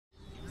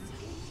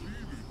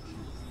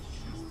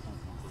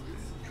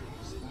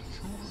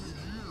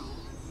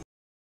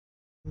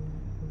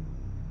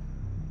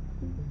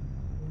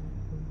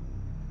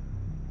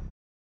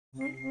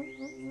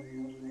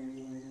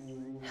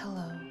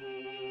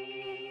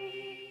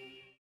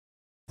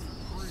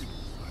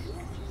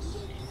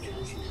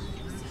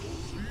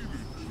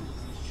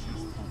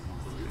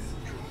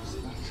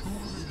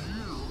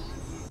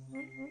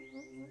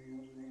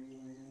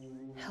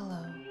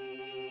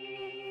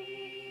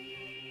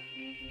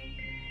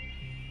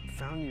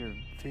found your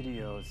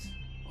videos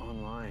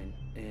online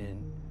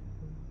and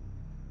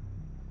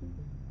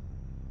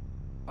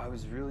I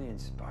was really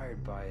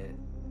inspired by it.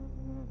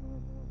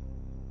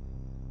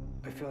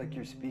 I feel like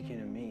you're speaking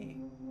to me,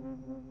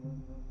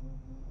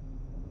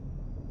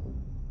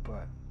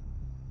 but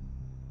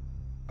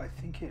I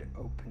think it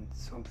opened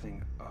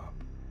something up.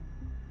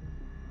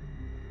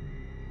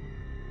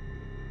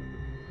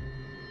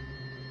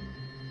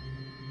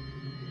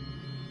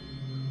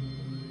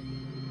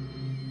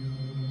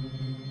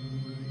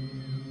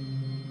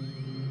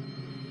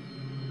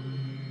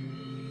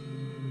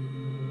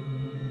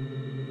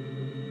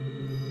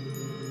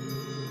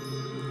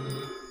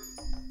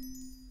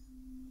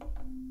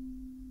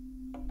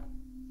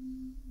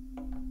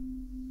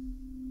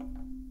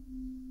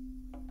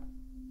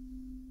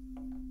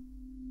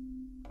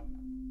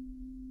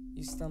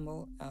 You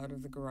stumble out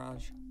of the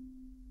garage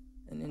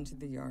and into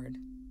the yard,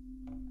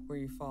 where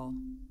you fall.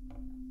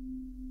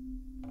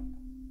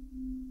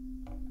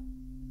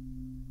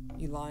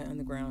 You lie on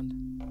the ground,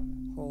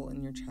 hole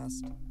in your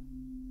chest,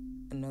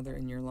 another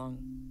in your lung.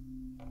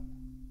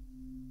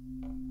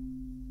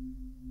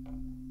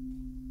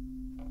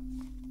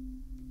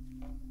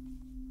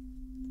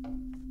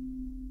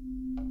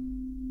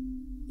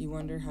 You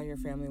wonder how your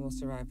family will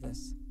survive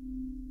this.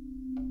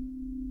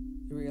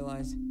 You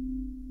realize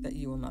that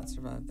you will not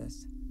survive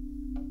this.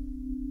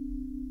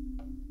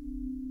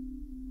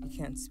 You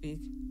can't speak,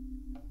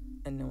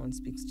 and no one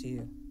speaks to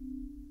you.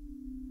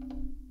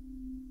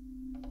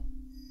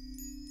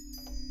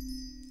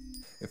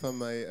 If I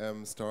may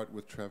start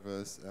with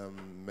Travis,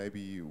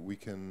 maybe we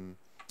can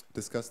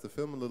discuss the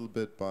film a little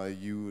bit by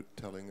you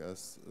telling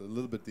us a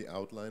little bit the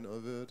outline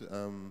of it.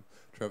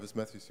 Travis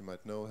Matthews, you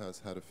might know, has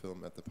had a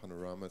film at the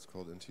Panorama. It's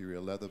called Interior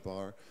Leather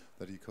Bar,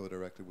 that he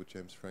co-directed with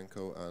James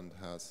Franco, and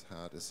has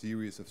had a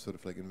series of sort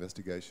of like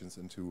investigations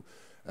into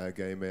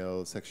gay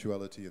male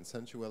sexuality and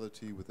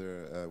sensuality with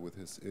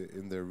his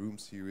In Their Room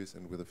series,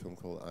 and with a film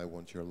called I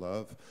Want Your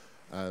Love.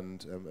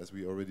 And as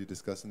we already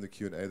discussed in the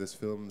Q&A, this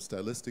film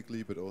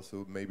stylistically, but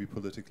also maybe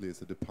politically,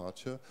 is a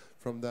departure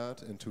from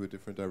that into a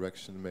different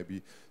direction.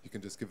 Maybe you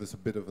can just give us a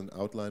bit of an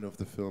outline of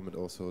the film, and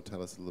also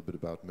tell us a little bit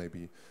about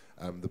maybe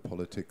the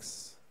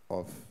politics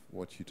of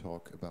what you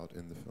talk about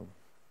in the film.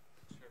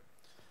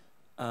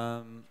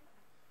 Sure.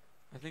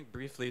 I think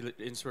briefly,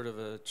 in sort of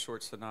a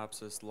short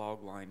synopsis,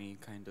 logline-y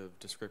kind of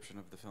description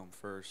of the film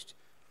first.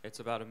 It's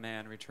about a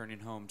man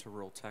returning home to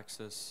rural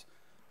Texas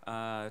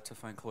to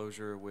find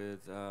closure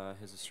with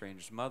his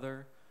estranged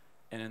mother,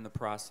 and in the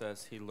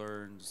process he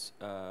learns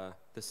the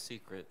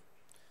secret.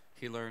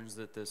 He learns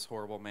that this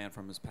horrible man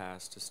from his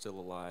past is still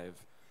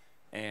alive,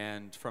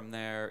 and from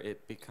there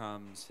it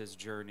becomes his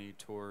journey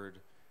toward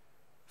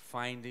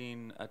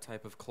finding a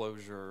type of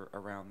closure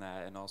around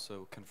that, and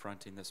also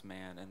confronting this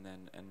man, and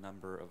then a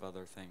number of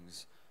other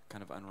things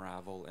kind of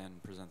unravel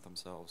and present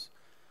themselves.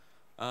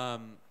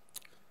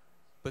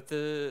 But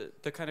the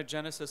kind of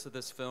genesis of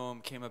this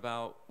film came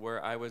about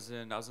where I was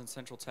in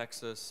Central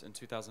Texas in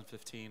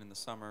 2015, in the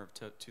summer of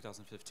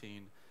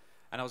 2015,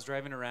 and I was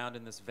driving around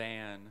in this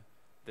van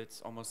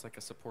that's almost like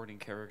a supporting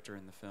character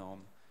in the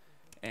film,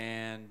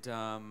 and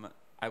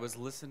I was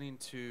listening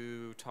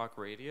to talk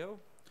radio,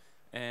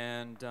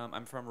 and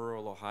I'm from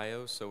rural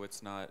Ohio, so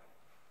it's not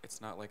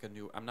like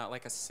I'm not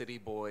like a city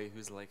boy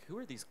who's like, who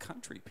are these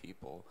country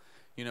people?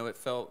 You know, it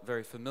felt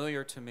very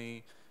familiar to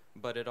me,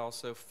 but it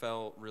also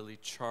felt really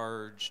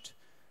charged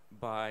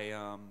by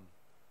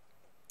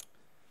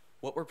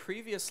what were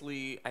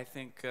previously, I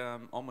think,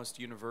 almost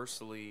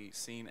universally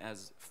seen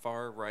as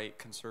far-right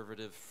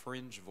conservative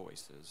fringe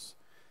voices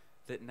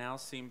that now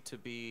seem to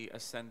be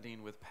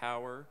ascending with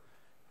power,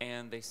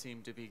 and they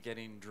seem to be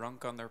getting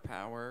drunk on their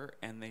power,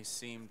 and they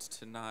seemed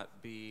to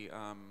not be,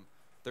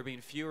 there being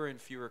fewer and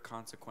fewer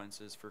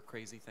consequences for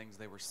crazy things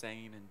they were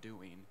saying and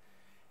doing.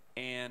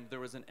 And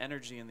there was an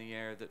energy in the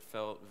air that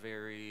felt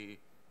very,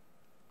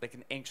 like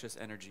an anxious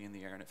energy in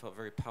the air, and it felt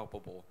very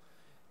palpable.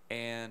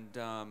 And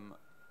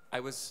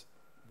I was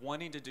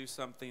wanting to do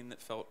something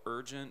that felt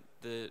urgent,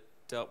 that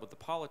dealt with the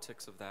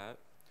politics of that,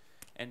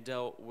 and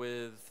dealt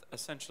with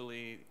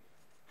essentially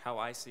how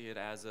I see it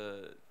as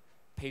a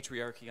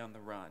patriarchy on the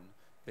run,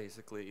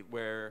 basically,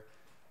 where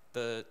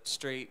the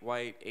straight,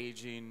 white,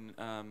 aging,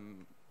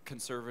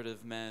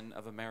 conservative men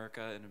of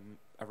America and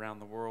around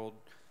the world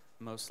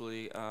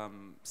mostly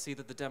see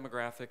that the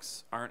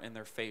demographics aren't in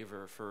their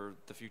favor for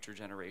the future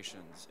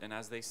generations. And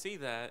as they see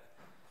that,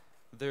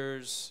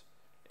 there's,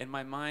 in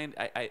my mind,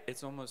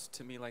 it's almost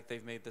to me like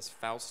they've made this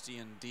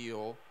Faustian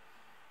deal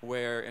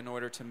where in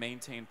order to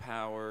maintain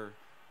power,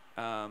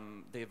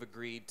 they've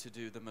agreed to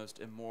do the most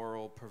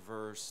immoral,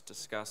 perverse,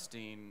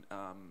 disgusting,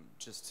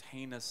 just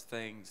heinous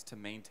things to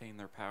maintain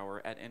their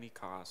power at any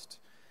cost.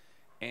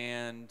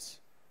 And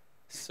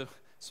so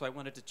I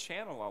wanted to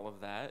channel all of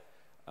that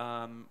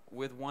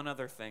with one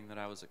other thing that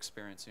I was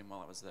experiencing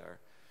while I was there.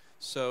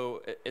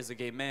 So as a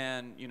gay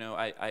man, you know,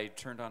 I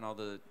turned on all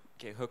the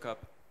gay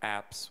hookup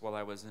apps while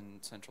I was in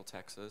Central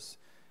Texas,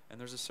 and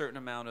there's a certain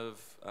amount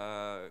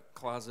of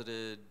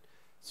closeted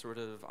sort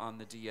of on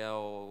the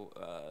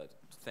DL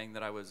thing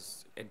that I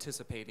was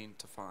anticipating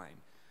to find.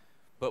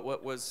 But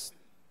what was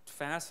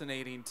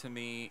fascinating to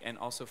me, and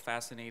also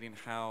fascinating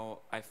how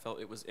I felt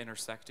it was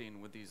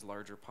intersecting with these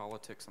larger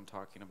politics I'm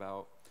talking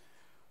about,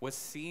 was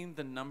seeing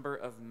the number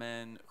of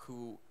men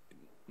who,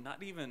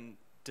 not even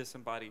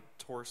disembodied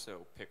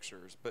torso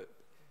pictures, but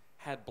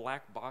had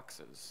black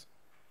boxes,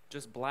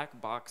 just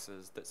black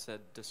boxes that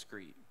said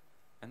discreet.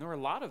 And there were a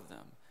lot of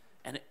them.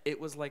 And it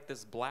was like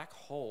this black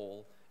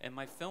hole in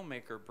my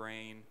filmmaker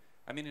brain.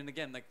 I mean, and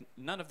again, like,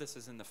 none of this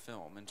is in the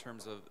film in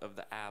terms of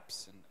the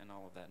apps and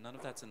all of that. None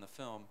of that's in the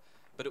film.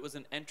 But it was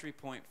an entry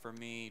point for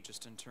me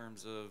just in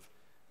terms of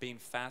being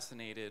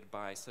fascinated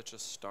by such a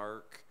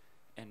stark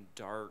and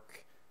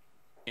dark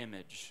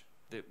image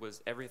that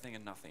was everything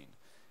and nothing.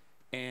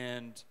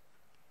 And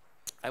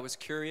I was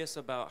curious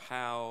about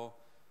how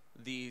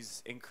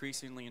these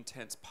increasingly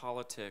intense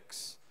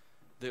politics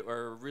that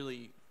are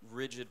really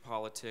rigid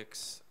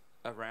politics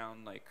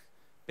around, like,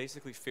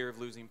 basically fear of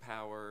losing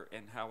power,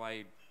 and how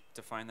I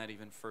define that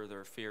even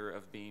further, fear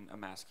of being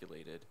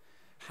emasculated.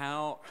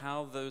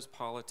 How those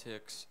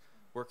politics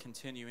were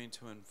continuing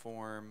to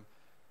inform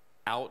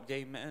out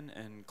gay men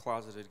and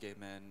closeted gay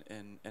men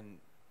in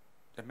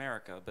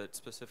America, but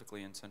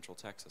specifically in Central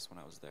Texas when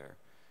I was there.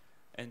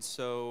 And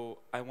so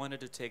I wanted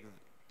to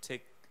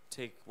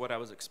take what I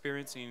was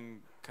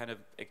experiencing kind of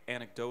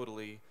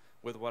anecdotally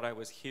with what I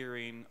was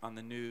hearing on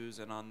the news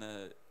and on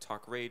the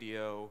talk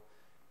radio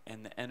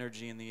and the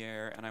energy in the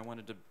air, and I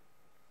wanted to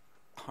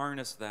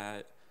harness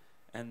that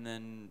and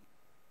then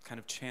kind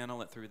of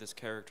channel it through this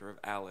character of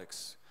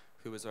Alex,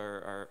 who is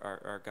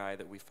our guy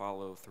that we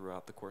follow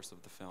throughout the course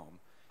of the film.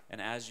 And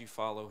as you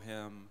follow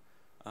him,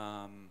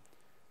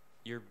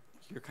 you're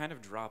kind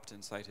of dropped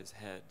inside his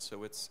head.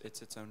 So it's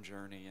its own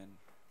journey, and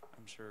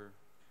I'm sure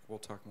we'll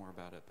talk more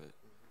about it, but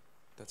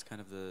that's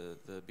kind of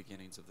the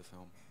beginnings of the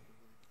film.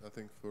 I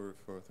think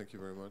thank you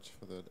very much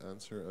for that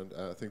answer, and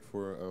I think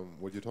for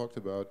what you talked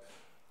about,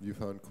 you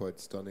found quite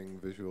stunning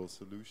visual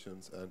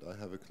solutions, and I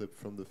have a clip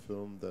from the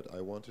film that I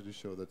wanted to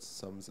show that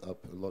sums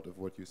up a lot of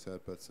what you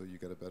said, but so you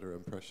get a better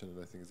impression, and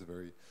I think it's a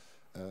very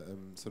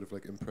sort of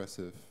like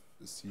impressive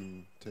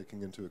scene,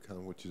 taking into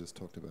account what you just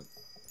talked about.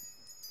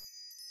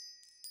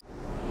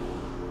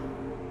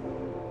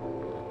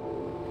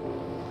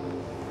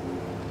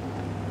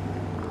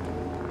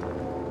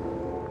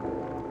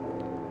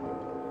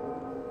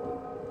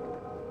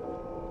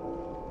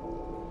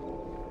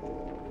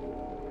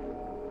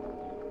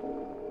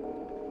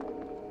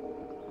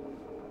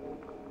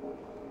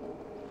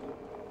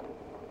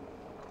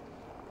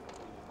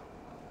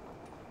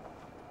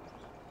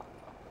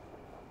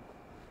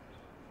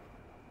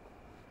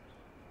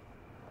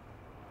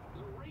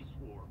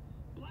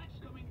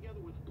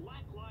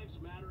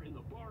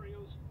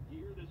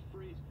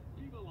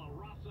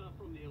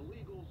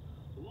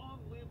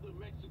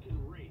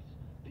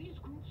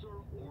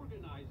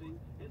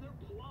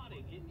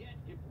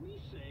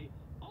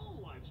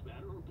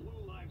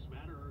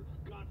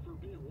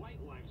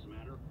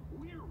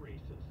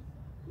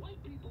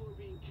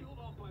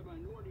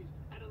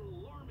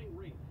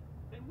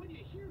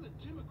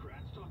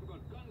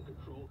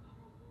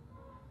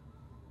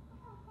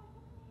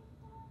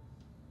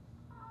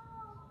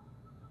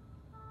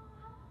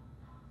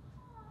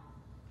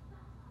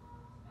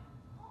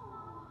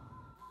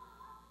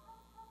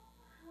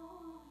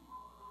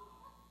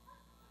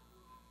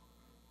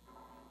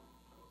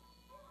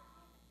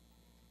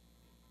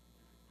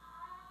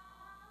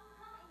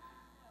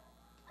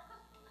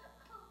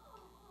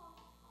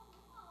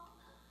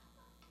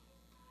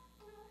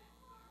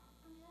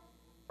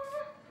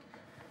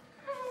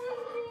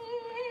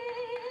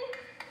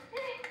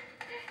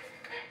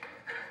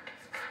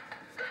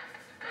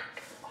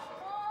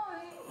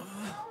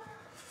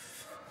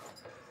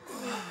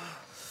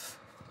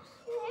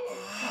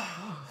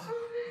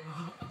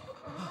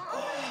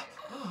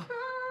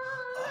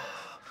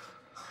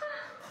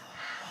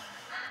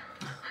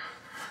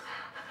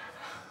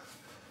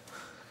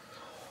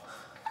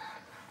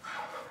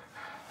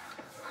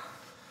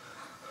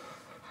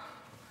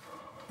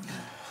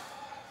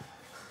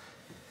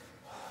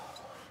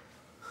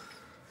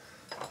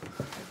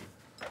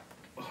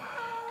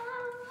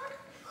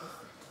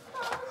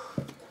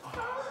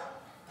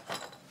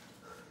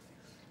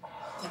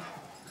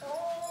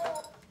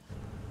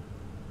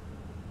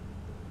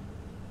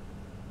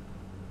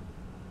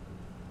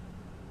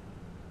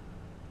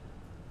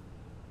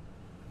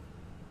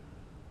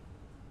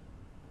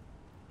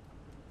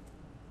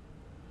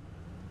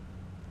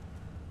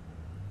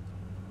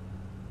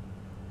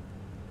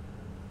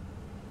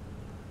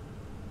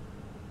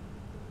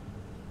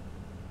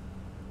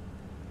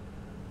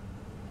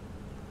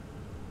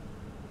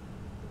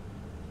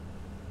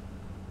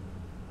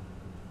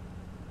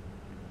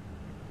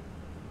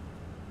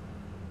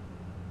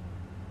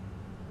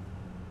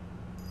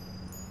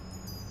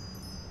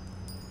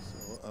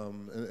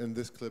 In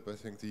this clip, I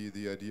think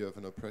the idea of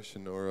an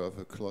oppression or of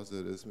a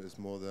closet is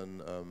more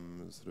than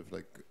sort of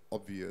like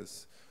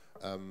obvious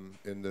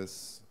in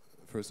this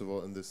first of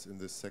all, in this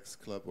sex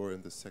club or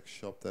in the sex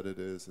shop that it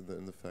is,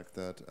 in the fact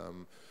that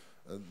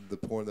the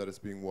porn that is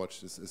being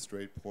watched is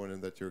straight porn,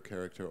 and that your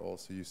character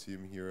also, you see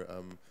him here,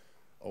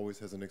 always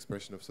has an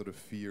expression of sort of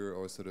fear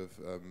or sort of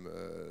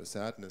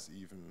sadness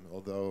even,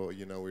 although,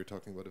 you know, we're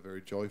talking about a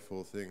very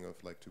joyful thing of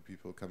like two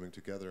people coming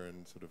together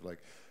and sort of like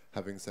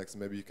having sex.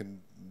 Maybe you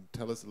can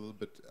tell us a little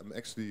bit. I'm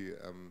actually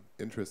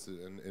interested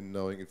in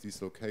knowing if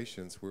these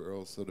locations were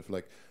all sort of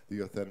like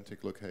the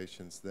authentic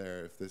locations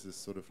there, if this is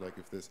sort of like,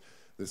 if this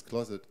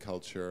closet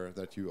culture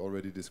that you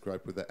already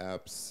described with the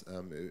apps,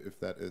 if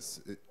that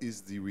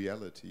is the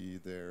reality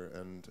there,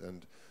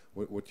 and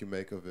what you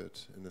make of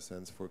it in a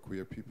sense for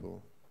queer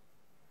people.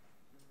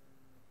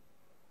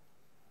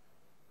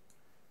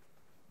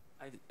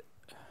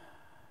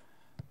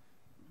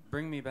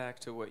 Bring me back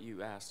to what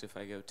you asked if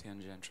I go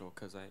tangential,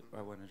 because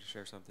I wanted to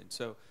share something.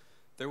 So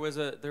there was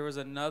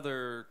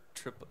another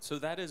trip. So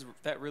that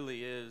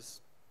really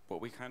is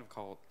what we kind of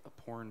call a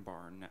porn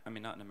barn. I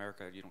mean, not in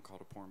America, you don't call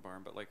it a porn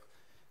barn, but like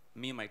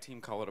me and my team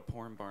call it a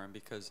porn barn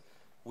because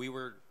we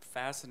were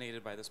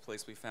fascinated by this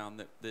place. We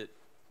found that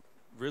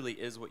really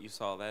is what you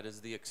saw. That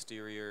is the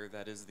exterior,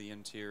 that is the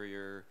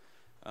interior,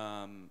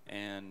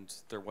 and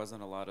there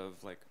wasn't a lot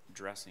of like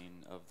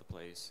dressing of the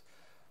place.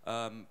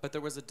 But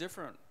there was a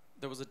different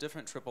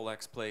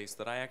XXX place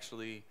that I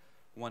actually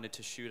wanted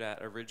to shoot at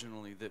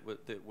originally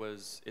that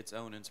was its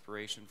own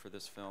inspiration for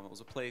this film. It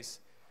was a place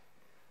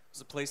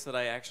that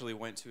I actually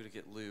went to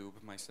get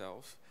lube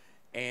myself.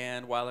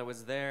 And while I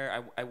was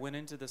there, I went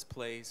into this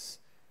place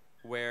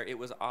where it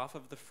was off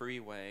of the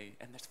freeway,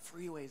 and there's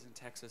freeways in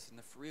Texas and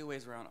the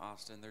freeways around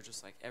Austin, they're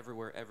just like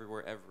everywhere,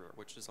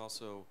 which is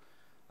also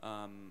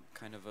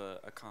kind of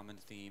a common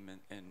theme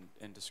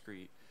in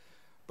Discreet.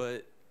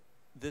 But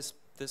this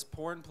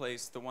porn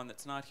place, the one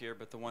that's not here,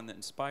 but the one that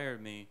inspired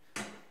me,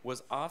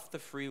 was off the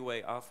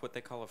freeway, off what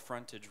they call a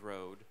frontage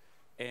road.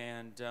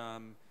 And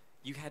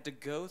you had to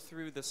go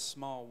through the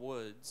small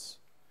woods,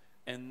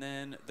 and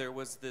then there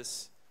was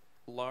this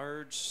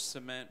large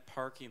cement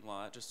parking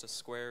lot, just a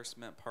square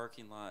cement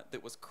parking lot,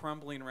 that was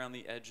crumbling around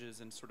the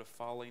edges and sort of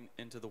falling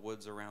into the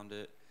woods around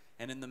it.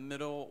 And in the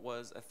middle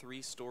was a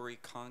 3-story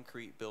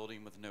concrete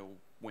building with no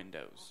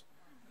windows.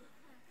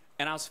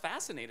 And I was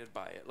fascinated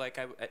by it. Like,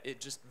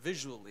 it just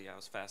visually, I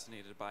was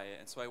fascinated by it.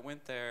 And so I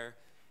went there,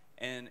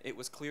 and it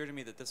was clear to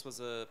me that this was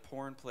a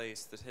porn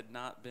place that had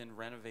not been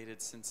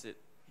renovated since it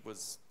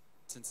was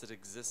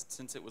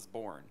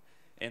born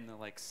in the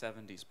like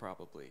 70s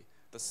probably.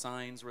 The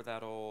signs were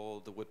that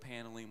old, the wood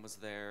paneling was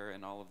there,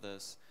 and all of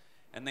this.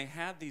 And they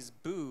had these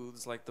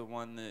booths, like the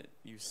one that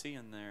you see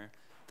in there.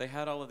 They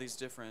had all of these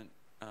different,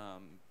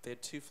 they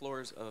had 2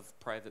 floors of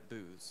private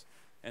booths.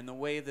 And the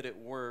way that it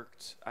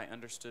worked, I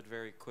understood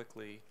very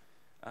quickly.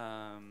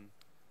 And,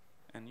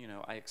 you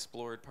know, I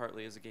explored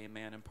partly as a gay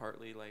man and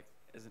partly like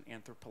as an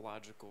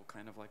anthropological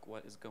kind of like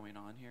what is going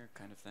on here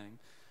kind of thing.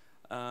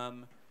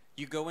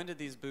 You go into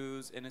these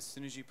booths, and as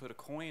soon as you put a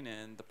coin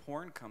in, the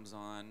porn comes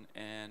on,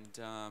 and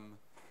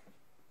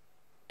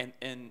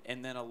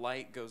then a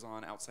light goes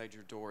on outside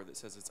your door that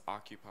says it's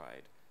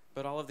occupied.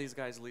 But all of these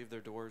guys leave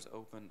their doors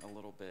open a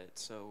little bit,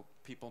 so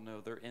people know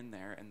they're in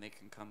there and they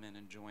can come in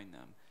and join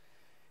them.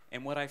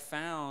 And what I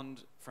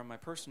found from my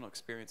personal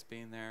experience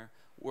being there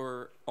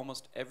were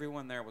almost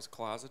everyone there was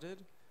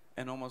closeted,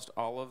 and almost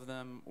all of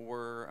them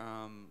were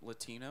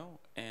Latino,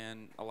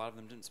 and a lot of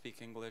them didn't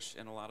speak English,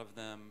 and a lot of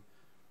them,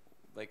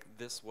 like,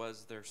 this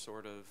was their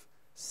sort of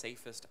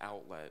safest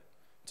outlet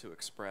to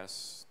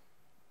express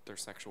their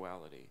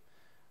sexuality.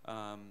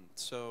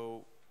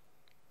 So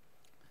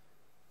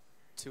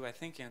to, I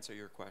think, answer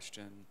your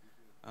question,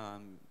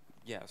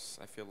 yes,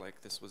 I feel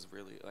like this was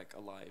really like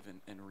alive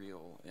and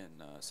real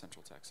in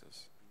Central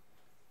Texas.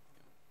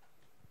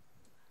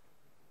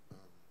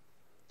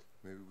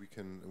 Maybe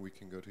we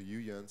can go to you,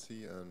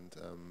 Yancy, and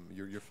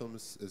your film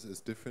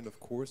is different,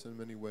 of course, in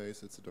many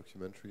ways. It's a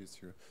documentary.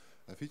 It's your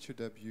feature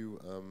debut.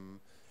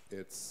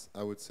 It's,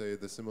 I would say,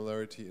 the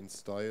similarity in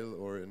style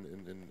or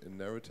in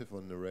narrative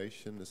or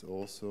narration is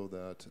also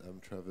that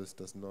Travis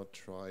does not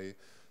try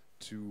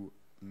to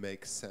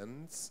make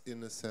sense,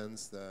 in a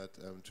sense that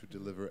to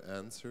deliver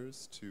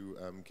answers, to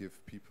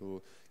give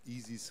people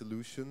easy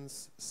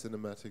solutions,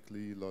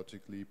 cinematically,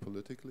 logically,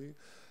 politically.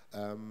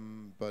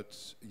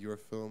 But your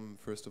film,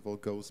 first of all,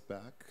 goes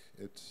back.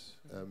 It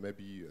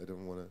maybe, I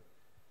don't want to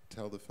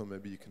tell the film,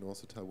 maybe you can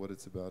also tell what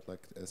it's about,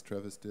 like as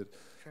Travis did.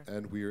 Sure.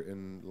 And we're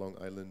in Long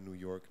Island, New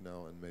York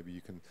now, and maybe you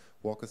can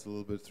walk us a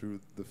little bit through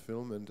the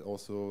film and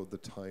also the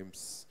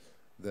times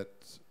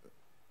that,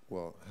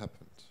 well,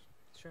 happened.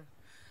 Sure.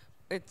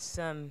 It's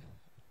so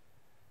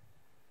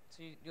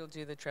you'll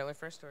do the trailer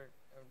first, or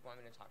want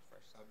me to talk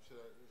first? Should I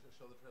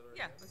show the trailer?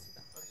 Yeah, again? let's do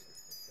that. Okay.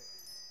 That's great.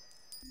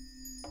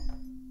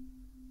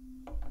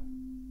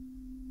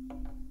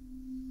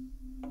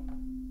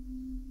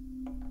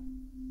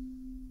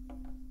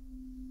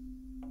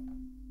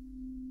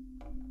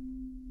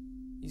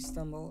 You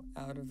stumble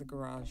out of the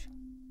garage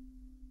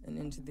and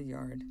into the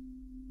yard,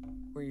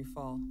 where you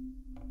fall.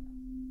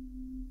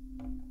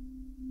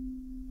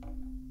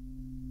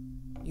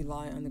 You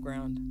lie on the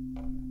ground,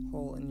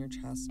 hole in your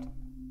chest,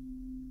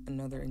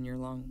 another in your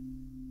lung.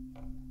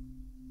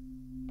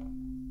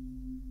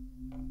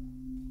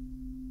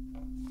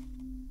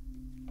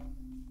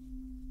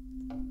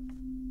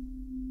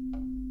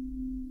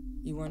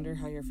 You wonder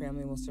how your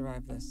family will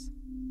survive this.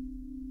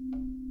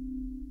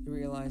 You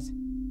realize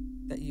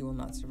that you will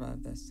not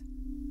survive this.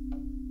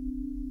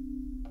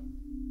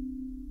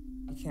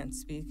 You can't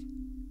speak,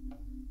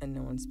 and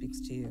no one speaks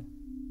to you.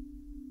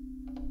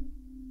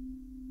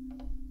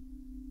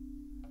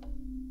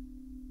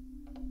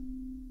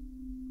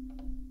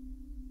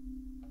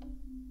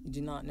 You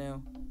do not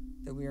know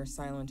that we are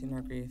silent in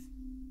our grief,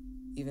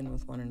 even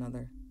with one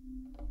another.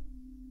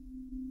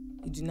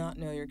 You do not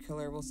know your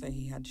killer will say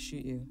he had to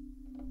shoot you.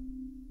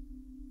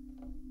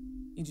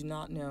 You do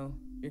not know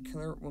your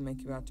killer will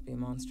make you out to be a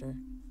monster.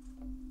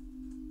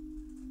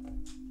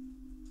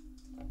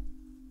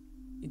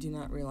 You do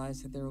not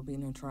realize that there will be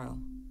no trial.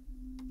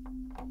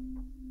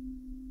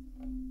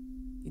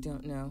 You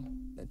don't know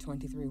that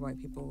 23 white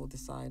people will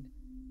decide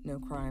no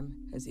crime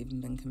has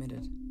even been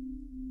committed.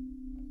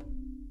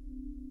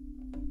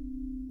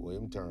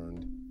 William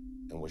turned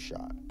and was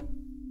shot.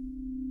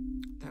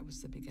 That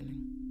was the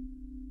beginning.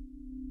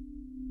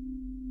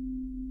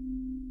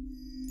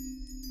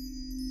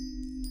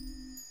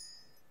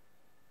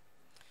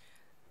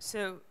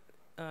 So,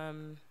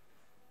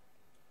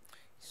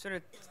 sort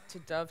of to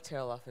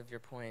dovetail off of your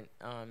point,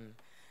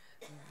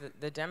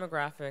 the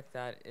demographic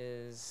that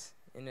is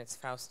in its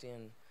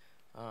Faustian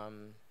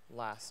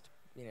last,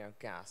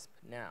 gasp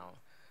now,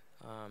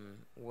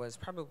 was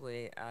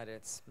probably at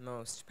its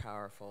most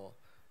powerful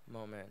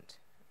moment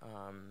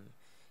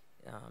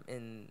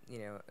in,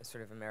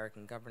 sort of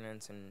American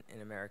governance and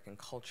in American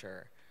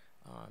culture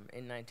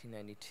in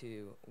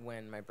 1992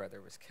 when my brother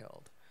was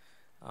killed.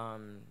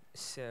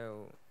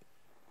 So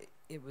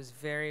it was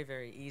very,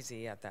 very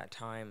easy at that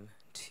time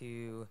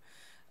to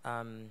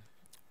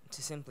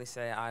simply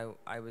say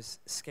I was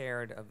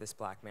scared of this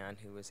black man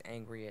who was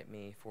angry at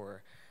me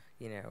for,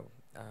 a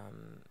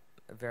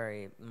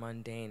very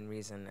mundane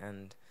reason,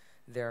 and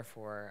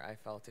therefore I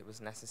felt it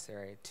was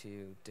necessary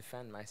to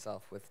defend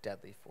myself with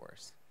deadly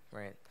force,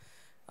 right?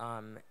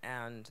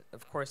 And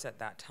of course at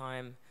that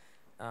time,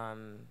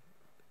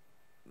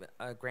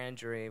 a grand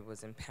jury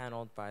was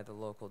impaneled by the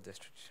local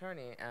district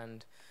attorney,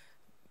 and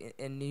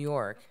in New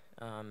York,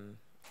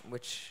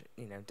 which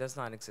does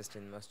not exist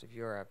in most of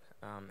Europe,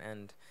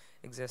 and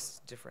exists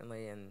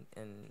differently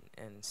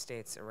in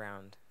states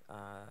around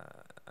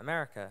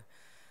America,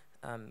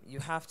 you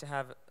have to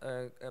have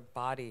a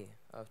body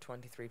of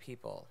 23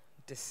 people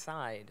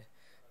decide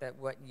that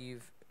what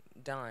you've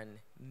done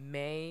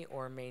may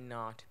or may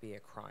not be a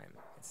crime.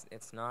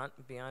 It's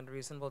not beyond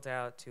reasonable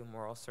doubt to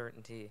moral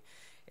certainty.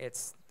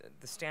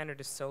 The standard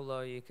is so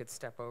low you could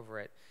step over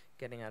it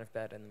getting out of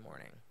bed in the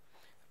morning.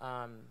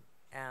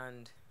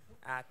 And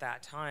at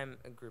that time,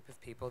 a group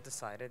of people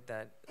decided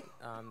that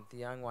the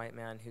young white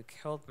man who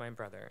killed my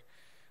brother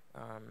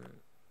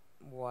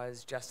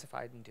was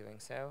justified in doing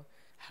so,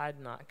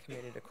 had not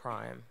committed a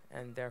crime,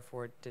 and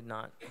therefore did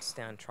not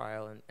stand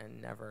trial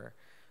and never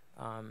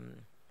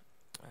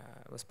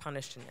was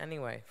punished in any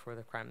way for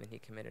the crime that he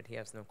committed. He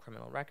has no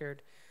criminal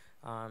record.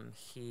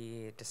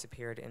 He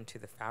disappeared into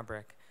the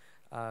fabric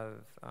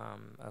of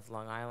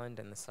Long Island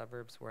and the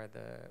suburbs where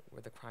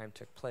the crime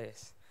took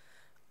place.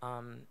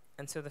 And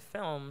so the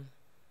film,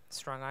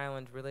 Strong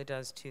Island, really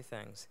does two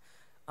things.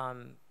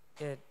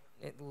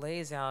 It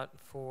lays out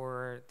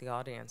for the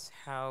audience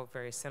how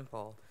very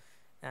simple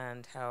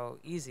and how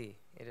easy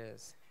it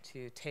is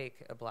to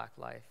take a black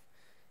life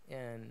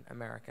in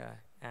America,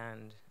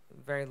 and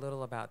very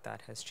little about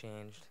that has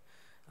changed,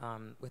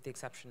 with the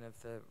exception of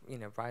the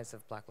rise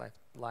of Black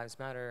Lives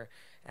Matter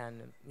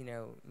and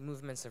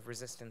movements of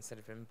resistance that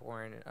have been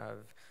born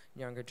of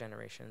younger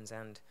generations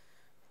and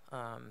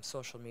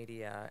social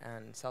media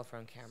and cell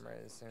phone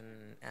cameras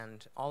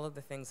and all of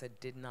the things that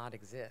did not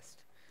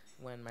exist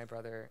when my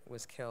brother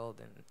was killed,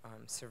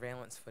 and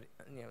surveillance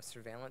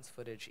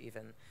footage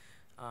even.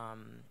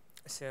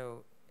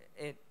 So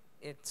it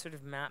sort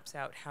of maps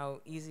out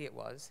how easy it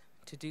was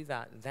to do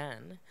that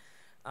then,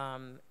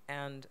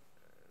 and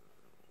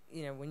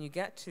when you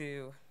get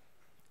to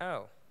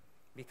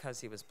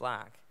because he was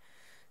black,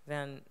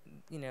 then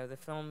the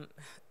film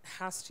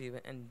has to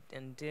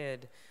and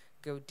did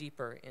go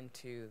deeper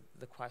into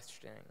the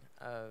questioning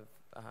of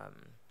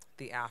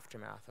the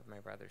aftermath of my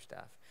brother's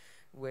death,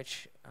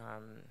 which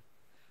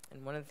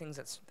and one of the things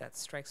that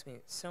strikes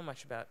me so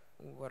much about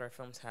what our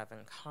films have in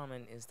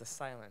common is the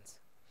silence,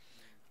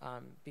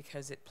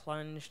 because it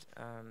plunged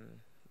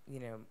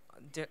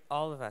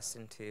all of us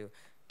into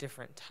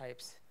different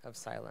types of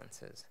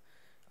silences,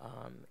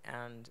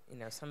 and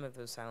some of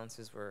those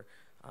silences were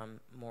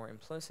more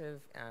implosive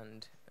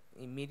and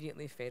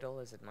immediately fatal,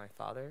 as in my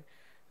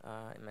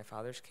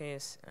father's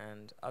case,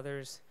 and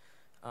others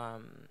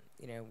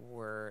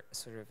were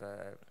sort of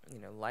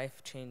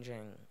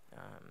life-changing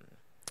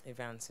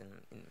events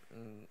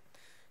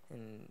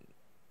in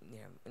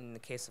the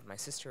case of my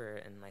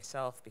sister and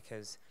myself,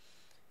 because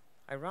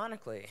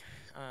ironically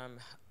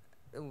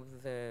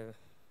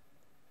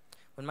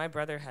when my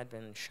brother had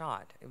been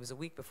shot, it was a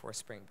week before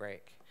spring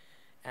break,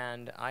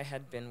 and I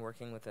had been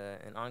working with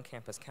an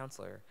on-campus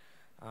counselor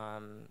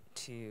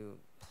to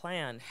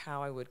plan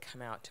how I would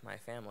come out to my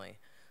family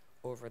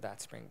over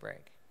that spring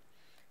break.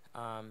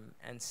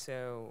 And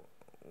so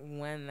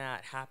when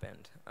that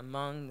happened,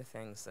 among the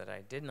things that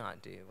I did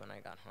not do when I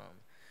got home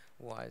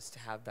was to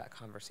have that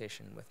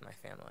conversation with my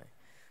family.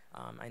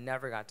 I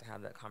never got to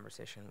have that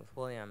conversation with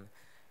William,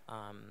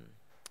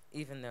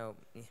 even though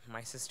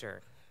my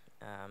sister,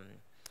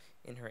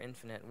 in her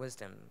infinite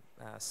wisdom,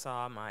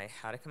 saw my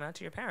How to Come Out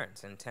to Your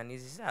Parents in 10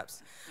 Easy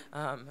Steps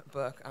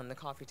book on the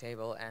coffee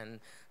table and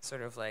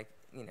sort of like,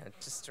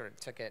 just sort of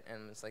took it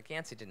and was like,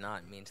 Yancey did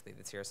not mean to leave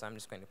this here, so I'm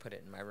just going to put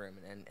it in my room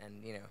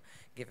and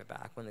give it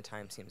back when the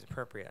time seems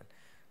appropriate.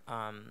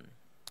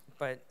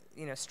 But,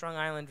 Strong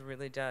Island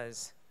really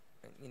does,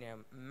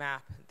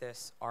 map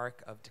this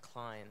arc of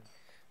decline.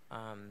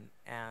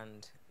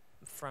 And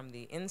from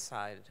the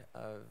inside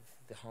of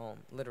the home,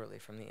 literally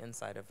from the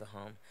inside of the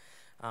home,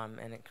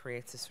 and it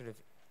creates this sort of,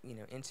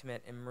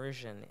 intimate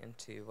immersion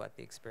into what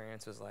the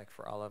experience was like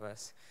for all of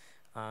us.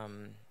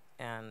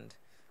 And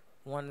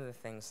one of the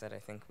things that I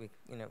think we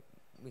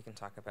can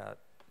talk about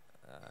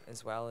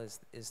as well is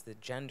the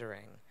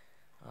gendering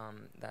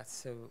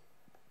that's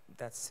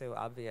so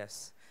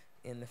obvious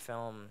in the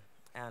film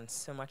and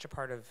so much a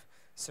part of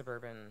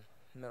suburban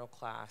middle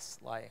class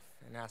life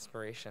and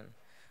aspiration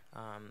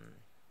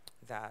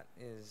that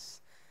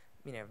is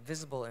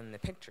visible in the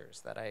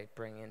pictures that I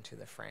bring into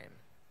the frame,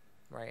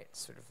 right?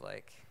 Sort of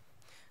like,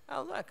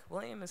 oh look,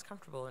 William is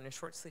comfortable in his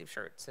short sleeve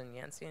shirts and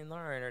Yancey and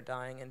Lauren are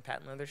dying in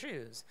patent leather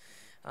shoes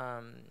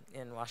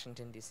in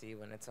Washington D.C.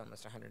 when it's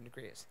almost 100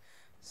 degrees.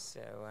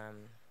 So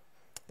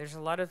there's a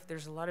lot of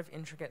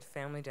intricate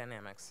family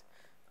dynamics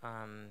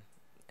and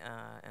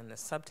the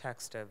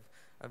subtext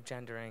of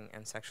gendering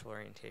and sexual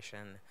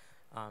orientation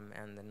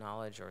and the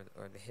knowledge or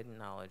the hidden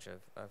knowledge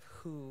of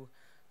who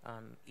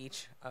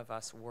each of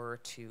us were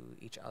to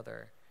each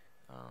other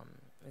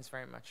is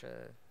very much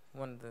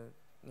one of the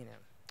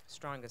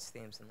strongest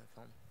themes in the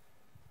film.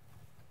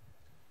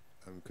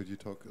 Could you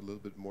talk a little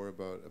bit more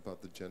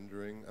about the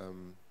gendering?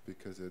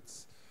 Because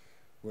it's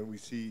when we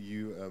see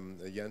you,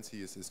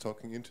 Yancey is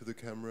talking into the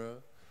camera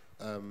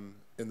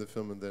in the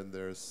film, and then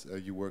there's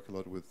you work a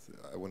lot with,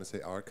 I want to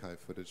say archive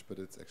footage, but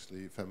it's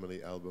actually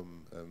family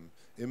album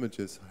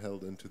images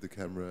held into the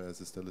camera as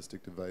a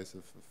stylistic device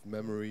of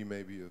memory,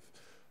 maybe of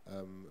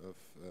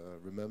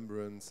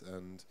remembrance,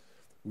 and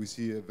we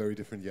see a very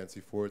different Yancey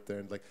Ford there,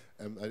 and like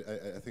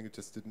I think it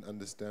just didn't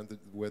understand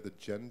where the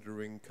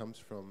gendering comes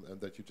from, and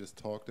that you just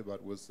talked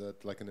about. Was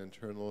that like an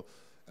internal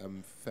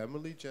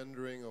family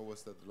gendering, or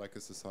was that like a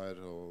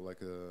societal,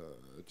 like a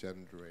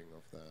gendering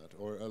of that,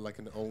 or like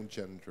an own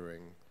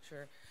gendering?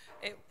 Sure,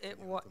 it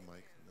was.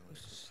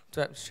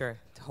 Sure,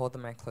 to hold the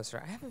mic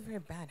closer. I have a very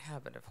bad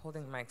habit of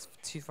holding mics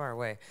too far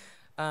away.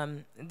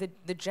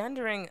 The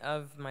gendering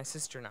of my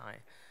sister and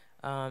I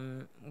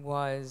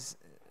was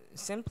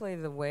simply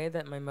the way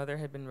that my mother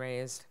had been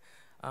raised,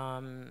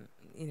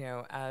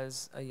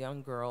 as a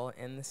young girl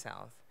in the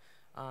South,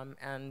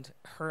 and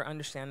her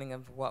understanding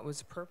of what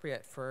was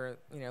appropriate for,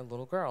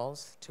 little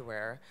girls to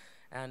wear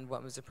and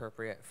what was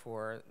appropriate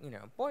for,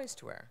 boys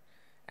to wear.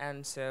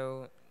 And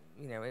so,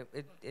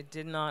 it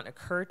did not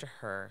occur to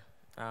her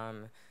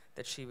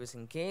that she was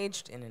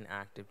engaged in an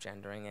act of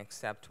gendering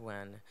except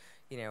when,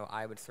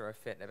 I would throw a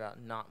fit about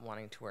not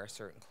wanting to wear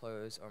certain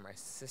clothes, or my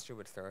sister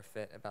would throw a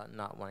fit about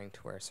not wanting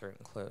to wear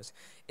certain clothes.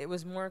 It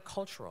was more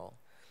cultural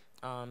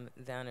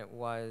than it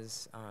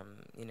was,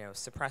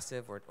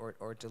 suppressive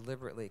or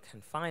deliberately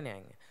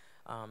confining.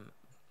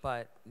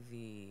 But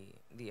the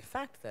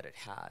effect that it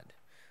had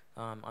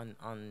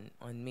on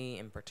me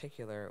in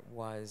particular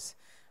was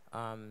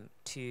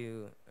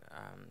to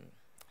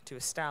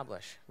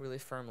establish really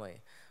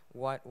firmly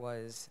what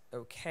was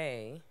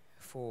okay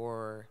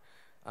for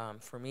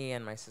me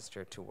and my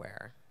sister to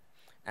wear,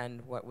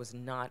 and what was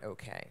not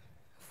okay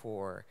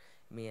for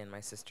me and my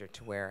sister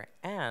to wear,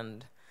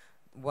 and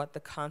what the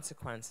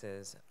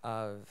consequences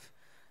of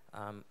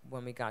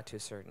when we got to a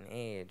certain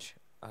age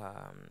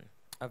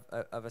of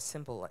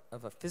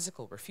a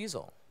physical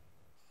refusal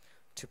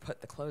to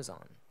put the clothes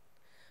on,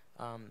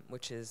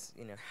 which is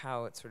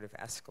how it sort of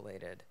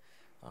escalated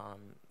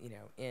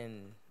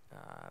in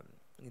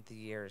the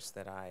years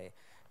that I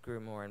grew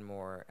more and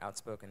more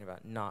outspoken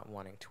about not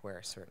wanting to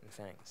wear certain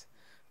things.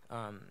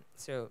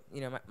 So,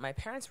 my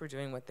parents were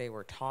doing what they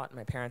were taught.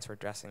 My parents were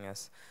dressing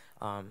us,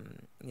 my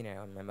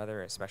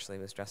mother especially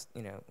was dressed,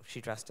 she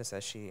dressed us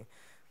as she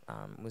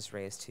was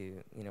raised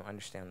to,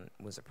 understand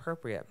was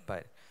appropriate.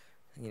 But,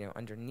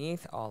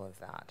 underneath all of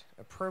that,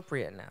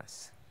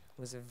 appropriateness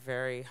was a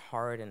very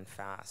hard and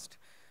fast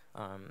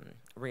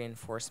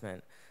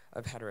reinforcement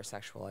of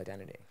heterosexual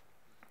identity.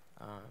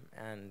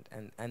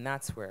 And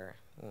that's where,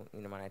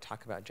 when I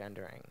talk about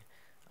gendering,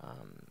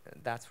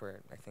 that's where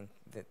I think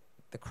that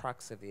the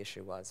crux of the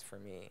issue was for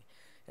me,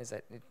 is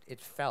that it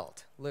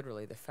felt,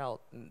 literally,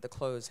 the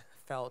clothes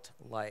felt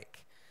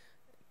like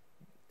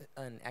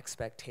an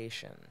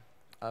expectation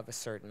of a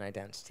certain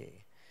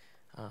identity.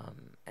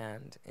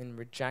 And in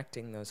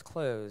rejecting those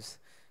clothes,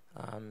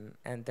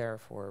 and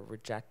therefore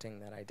rejecting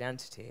that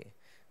identity,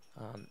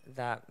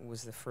 that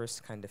was the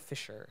first kind of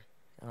fissure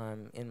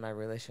in my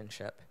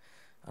relationship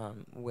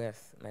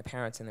with my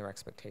parents and their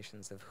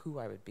expectations of who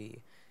I would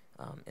be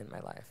in my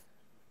life.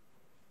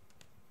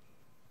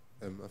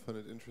 I find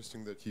it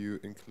interesting that you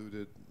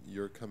included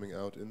your coming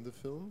out in the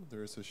film.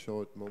 There is a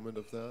short moment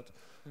of that,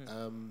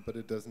 but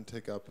it doesn't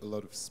take up a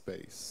lot of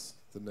space.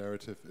 The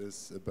narrative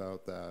is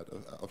about that,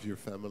 of your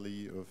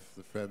family, of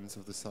the friends,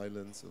 of the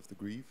silence, of the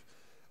grief,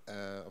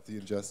 of the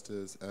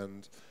injustice.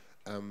 And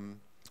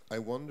I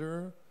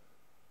wonder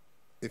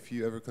if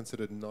you ever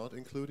considered not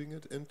including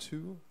it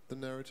into the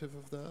narrative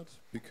of that,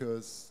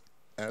 because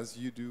as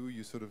you do,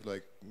 you sort of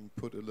like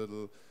put a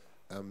little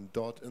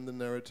dot in the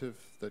narrative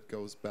that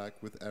goes back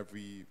with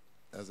every,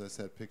 as I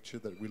said, picture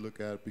that we look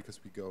at, because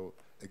we go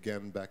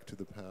again back to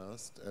the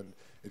past, and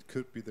it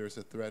could be there's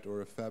a thread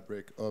or a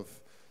fabric of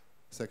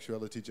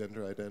sexuality,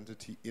 gender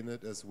identity in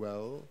it as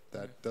well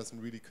that doesn't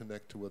really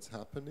connect to what's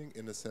happening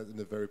in a sense, in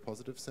a very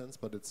positive sense,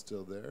 but it's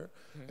still there,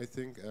 I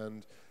think.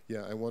 And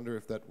yeah, I wonder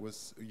if that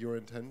was your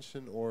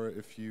intention, or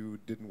if you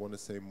didn't want to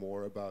say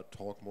more about,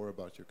 talk more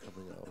about your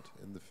coming out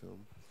in the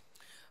film.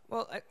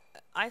 Well,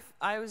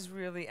 I was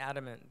really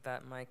adamant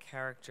that my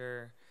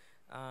character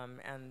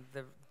and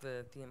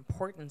the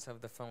importance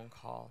of the phone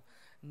call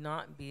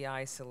not be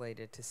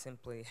isolated to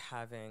simply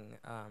having,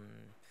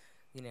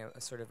 you know,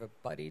 a sort of a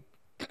buddy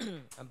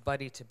a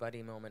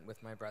buddy-to-buddy moment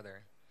with my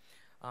brother.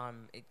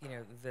 You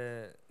know,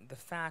 the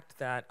fact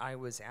that I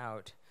was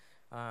out,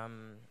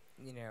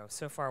 you know,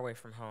 so far away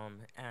from home,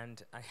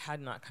 and I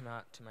had not come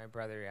out to my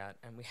brother yet,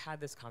 and we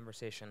had this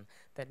conversation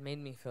that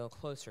made me feel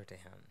closer to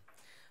him.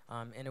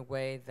 In a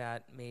way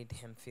that made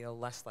him feel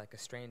less like a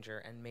stranger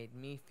and made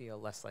me feel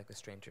less like a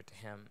stranger to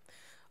him,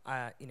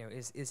 you know,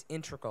 is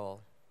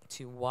integral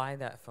to why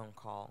that phone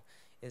call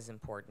is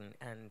important,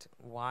 and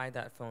why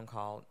that phone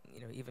call,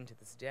 you know, even to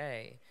this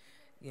day,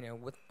 you know,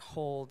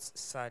 holds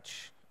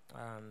such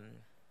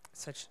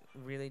such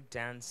really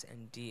dense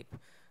and deep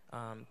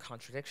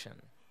contradiction,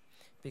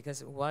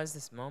 because it was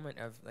this moment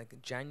of like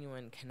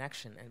genuine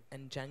connection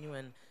and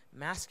genuine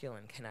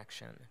masculine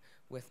connection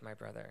with my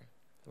brother,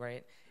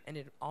 right? And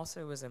it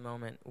also was a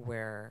moment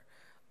where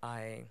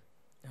I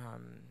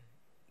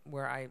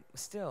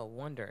still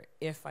wonder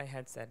if I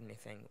had said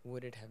anything,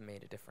 would it have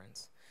made a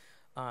difference?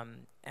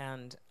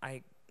 And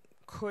I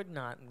could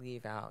not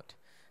leave out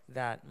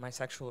that my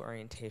sexual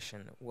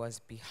orientation was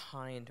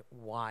behind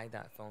why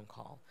that phone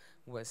call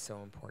was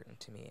so important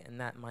to me, and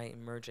that my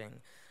emerging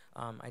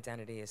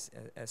identity as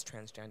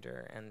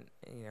transgender and,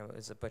 you know,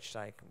 as a butch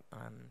dyke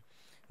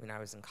when I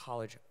was in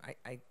college,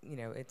 you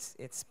know,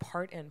 it's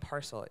part and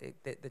parcel.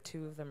 The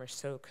two of them are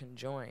so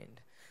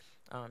conjoined,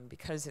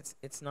 because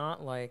it's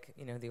not like,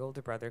 you know, the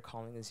older brother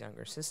calling his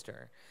younger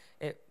sister.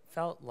 It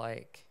felt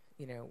like,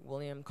 you know,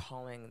 William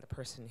calling the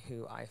person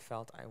who I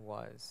felt I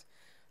was,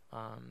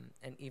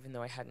 and even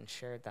though I hadn't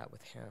shared that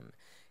with him,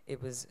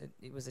 it was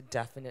a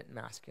definite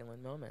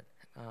masculine moment,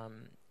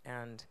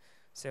 and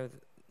so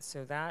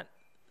that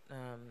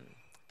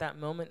that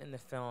moment in the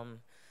film,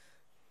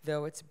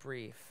 though it's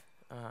brief,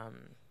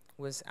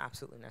 was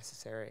absolutely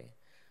necessary.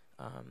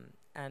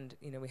 And,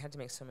 you know, we had to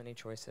make so many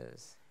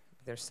choices.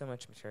 There's so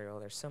much material,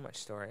 there's so much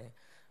story.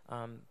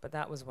 But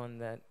that was one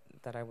that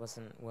I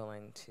wasn't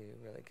willing to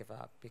really give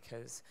up,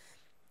 because,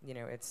 you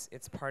know,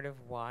 it's part of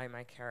why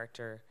my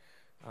character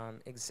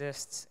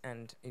exists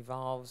and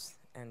evolves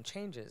and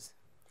changes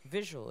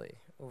visually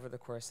over the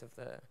course of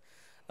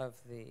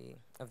the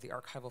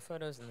archival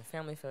photos and the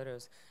family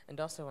photos, and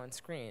also on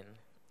screen.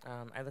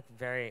 I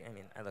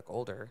look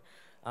older.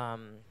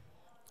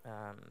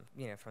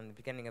 You know, from the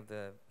beginning of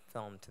the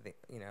film to the,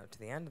 you know, to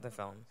the end of the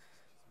film.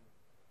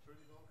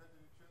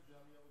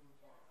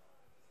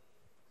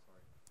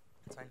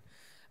 It's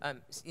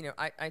fine. You know,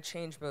 I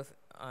changed both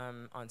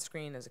on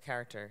screen as a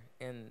character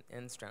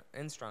in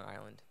Strong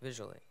Island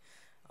visually,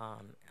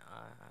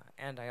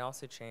 and I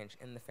also changed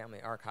in the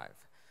family archive.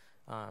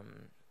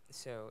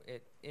 So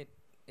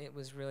it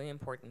was really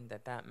important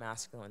that that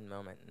masculine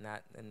moment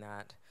and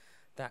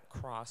that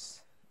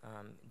cross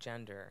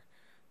gender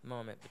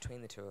moment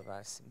between the two of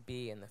us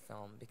be in the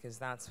film, because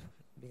that's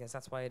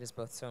why it is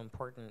both so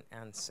important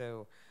and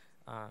so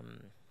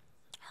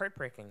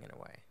heartbreaking in a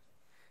way,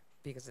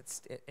 because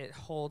it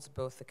holds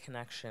both the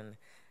connection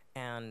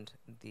and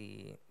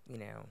the, you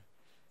know,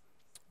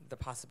 the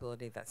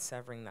possibility that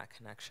severing that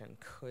connection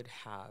could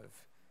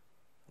have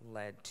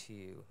led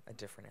to a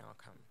different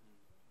outcome.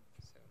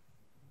 So.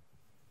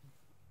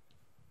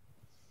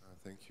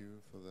 Thank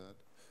you for that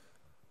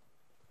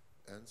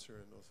answer,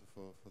 and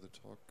also for the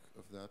talk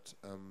of that.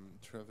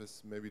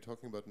 Travis, maybe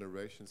talking about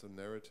narrations or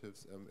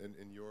narratives,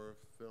 in your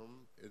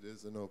film, it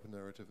is an open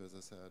narrative, as I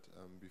said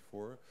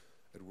before.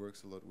 It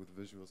works a lot with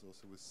visuals,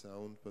 also with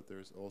sound, but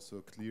there's also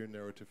a clear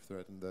narrative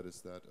thread, and that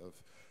is that of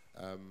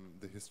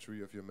the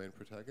history of your main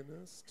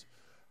protagonist,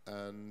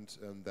 and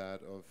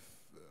that of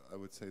I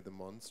would say, the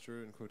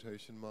monster in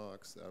quotation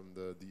marks,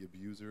 the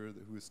abuser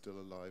who is still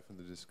alive, and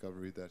the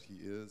discovery that he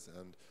is.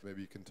 And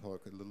maybe you can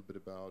talk a little bit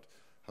about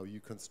how you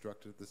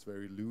constructed this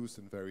very loose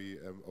and very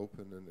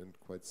open and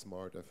quite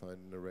smart, I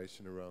find,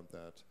 narration around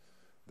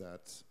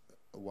that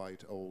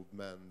white old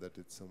man that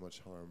did so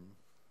much harm.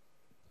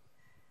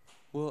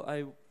 Well,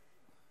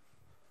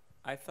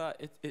 I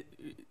thought an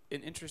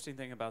interesting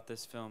thing about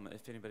this film,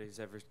 if anybody's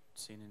ever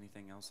seen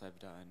anything else I've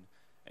done,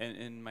 and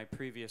in my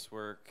previous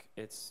work,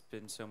 it's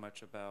been so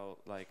much about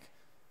like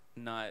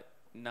not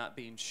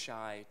being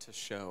shy to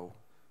show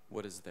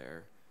what is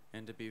there,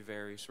 and to be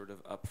very sort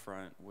of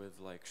upfront with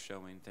like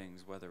showing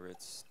things, whether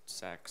it's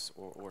sex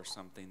or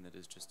something that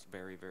is just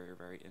very, very,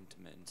 very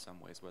intimate in some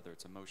ways, whether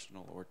it's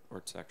emotional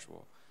or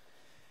sexual.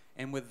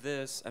 And with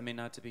this, I mean,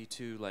 not to be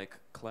too like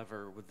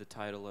clever with the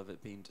title of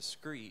it being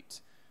discreet,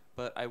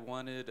 but I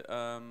wanted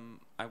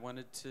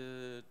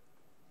to,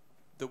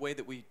 the way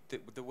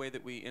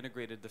that we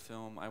integrated the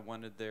film, I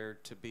wanted there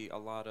to be a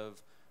lot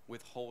of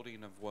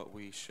withholding of what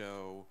we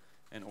show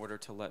in order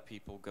to let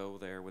people go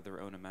there with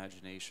their own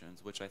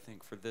imaginations, which I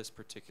think for this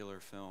particular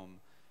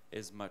film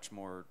is much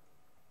more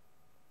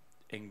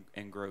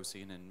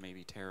engrossing and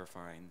maybe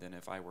terrifying than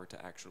if I were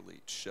to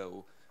actually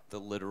show the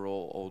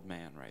literal old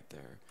man right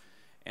there.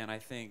 And I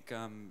think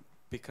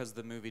because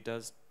the movie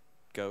does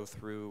go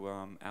through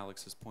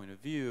Alex's point of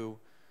view,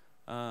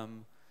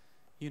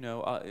 you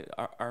know,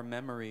 our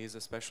memories,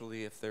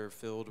 especially if they're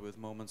filled with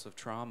moments of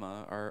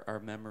trauma,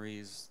 are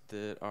memories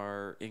that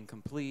are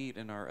incomplete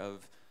and are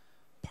of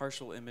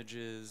partial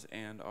images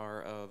and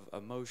are of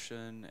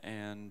emotion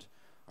and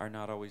are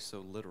not always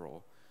so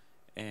literal.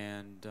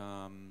 And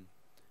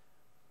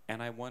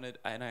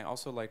I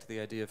also liked the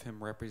idea of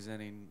him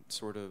representing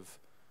sort of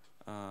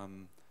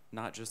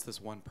not just this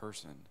one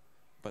person,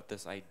 but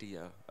this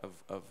idea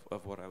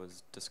of what I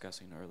was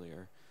discussing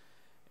earlier.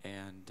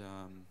 And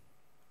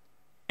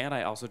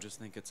I also just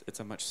think it's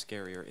a much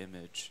scarier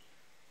image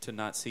to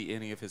not see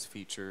any of his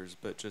features,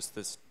 but just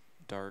this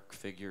dark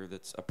figure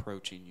that's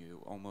approaching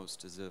you,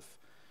 almost as if,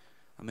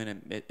 I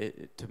mean,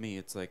 it to me,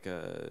 it's like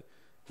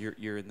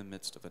you're in the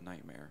midst of a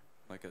nightmare,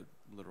 like a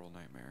literal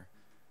nightmare.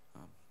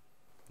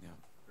 Yeah.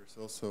 There's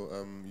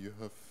also, you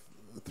have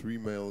 3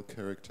 male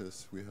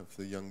characters. We have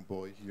the young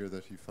boy here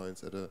that he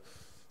finds at a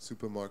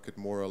supermarket,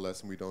 more or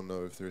less, and we don't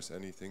know if there's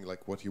anything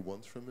like what he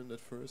wants from him at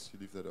first. You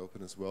leave that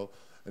open as well.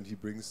 And he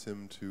brings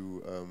him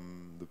to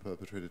the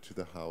perpetrator to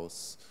the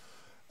house.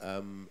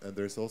 And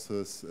there's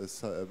also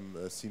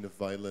a scene of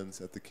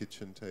violence at the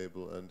kitchen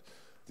table, and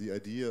the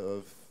idea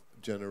of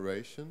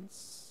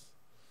generations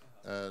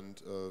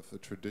and of a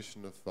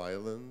tradition of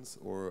violence,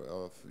 or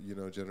of, you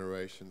know,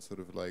 generations sort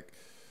of like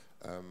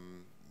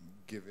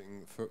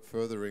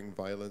furthering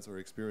violence or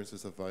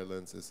experiences of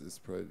violence is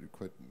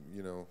quite,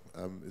 you know,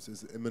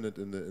 is imminent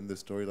in the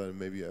storyline.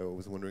 Maybe I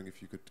was wondering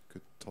if you could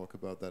talk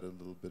about that a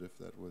little bit, if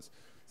that was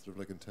sort of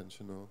like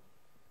intentional.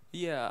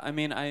 Yeah, I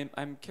mean,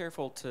 I'm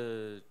careful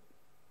to,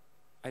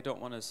 I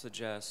don't want to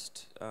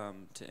suggest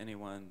to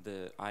anyone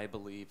that I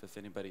believe if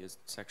anybody is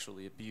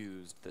sexually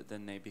abused that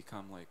then they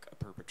become like a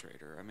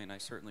perpetrator. I mean, I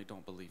certainly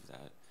don't believe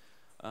that.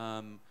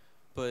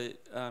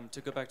 But to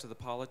go back to the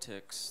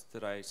politics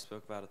that I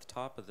spoke about at the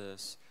top of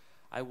this,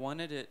 I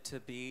wanted it to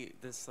be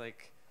this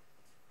like,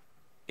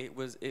 it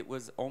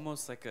was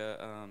almost like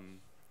a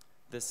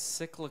this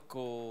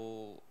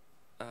cyclical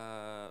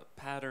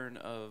pattern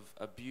of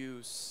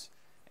abuse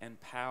and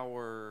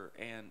power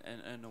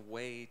and a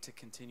way to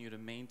continue to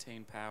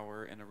maintain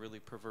power in a really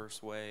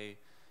perverse way,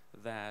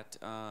 that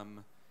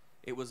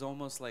it was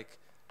almost like,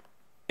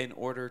 in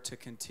order to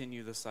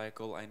continue the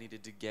cycle, I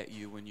needed to get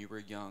you when you were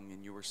young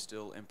and you were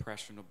still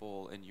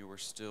impressionable and you were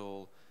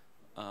still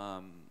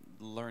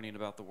learning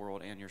about the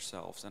world and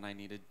yourselves. And I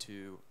needed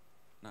to,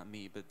 not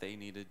me, but they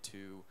needed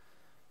to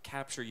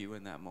capture you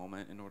in that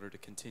moment in order to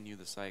continue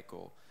the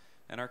cycle.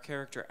 And our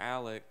character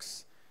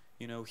Alex,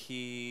 you know,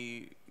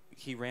 he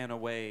ran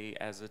away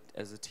as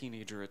a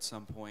teenager at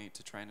some point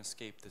to try and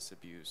escape this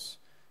abuse.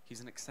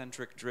 He's an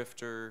eccentric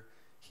drifter.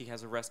 He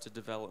has arrested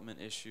development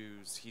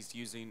issues. He's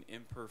using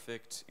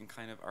imperfect and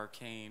kind of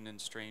arcane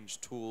and strange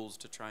tools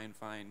to try and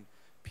find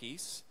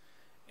peace.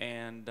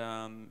 And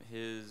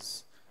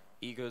his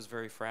ego is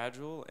very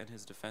fragile, and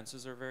his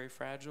defenses are very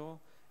fragile.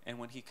 And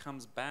when he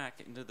comes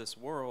back into this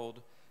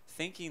world,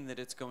 thinking that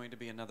it's going to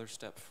be another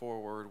step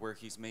forward where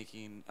he's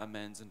making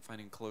amends and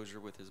finding closure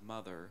with his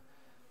mother,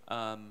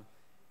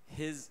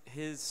 his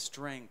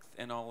strength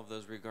in all of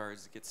those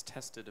regards gets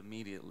tested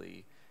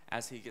immediately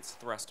as he gets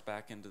thrust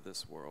back into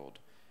this world.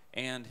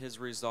 And his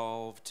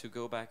resolve to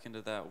go back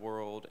into that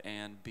world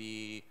and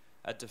be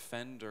a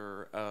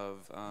defender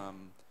of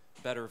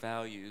better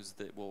values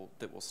that will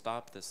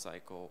stop this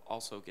cycle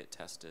also get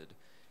tested.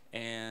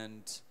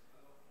 And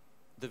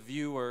the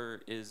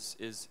viewer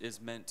is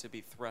meant to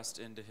be thrust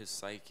into his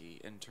psyche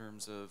in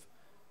terms of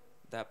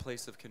that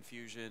place of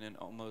confusion and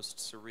almost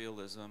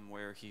surrealism,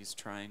 where he's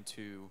trying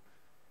to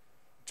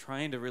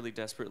really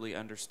desperately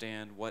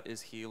understand what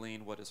is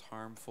healing, what is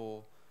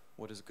harmful,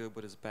 what is good,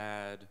 what is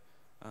bad,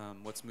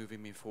 what's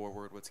moving me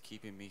forward, what's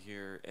keeping me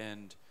here.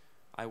 And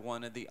I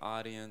wanted the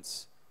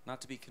audience not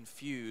to be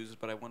confused,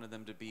 but I wanted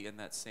them to be in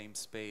that same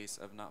space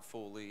of not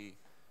fully,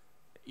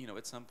 you know,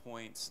 at some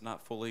points,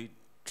 not fully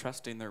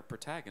trusting their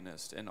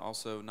protagonist, and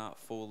also not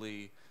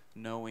fully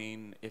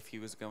knowing if he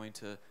was going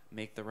to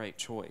make the right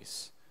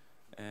choice.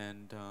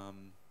 And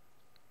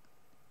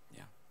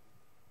yeah.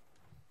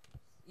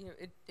 You know,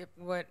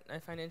 what I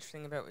find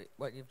interesting about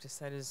what you've just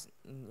said is,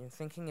 you know,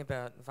 thinking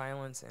about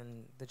violence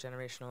and the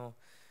generational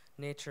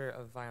nature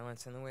of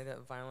violence, and the way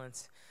that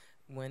violence,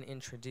 when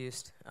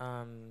introduced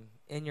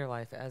in your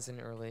life as an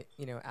early,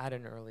 you know, at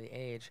an early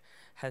age,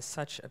 has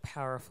such a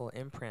powerful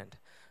imprint.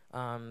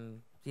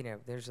 You know,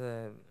 there's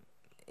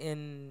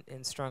in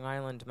Strong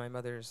Island, my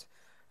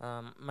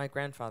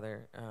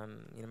grandfather,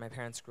 you know, my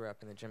parents grew up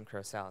in the Jim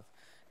Crow South,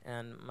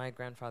 and my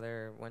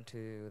grandfather went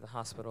to the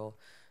hospital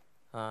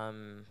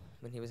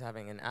when he was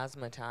having an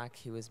asthma attack.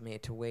 He was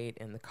made to wait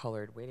in the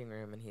colored waiting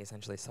room, and he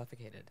essentially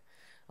suffocated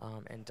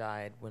and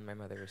died when my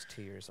mother was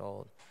 2 years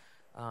old.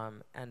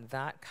 And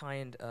that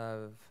kind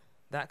of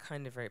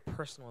very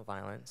personal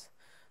violence,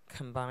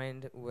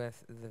 combined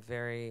with the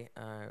very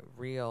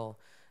real,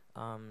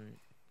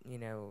 you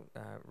know,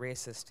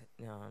 racist,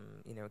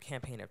 you know,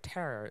 campaign of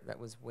terror that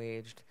was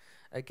waged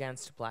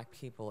against black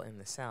people in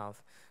the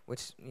South,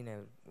 which, you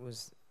know,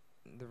 was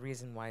the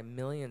reason why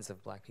millions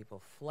of black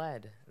people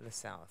fled the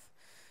South.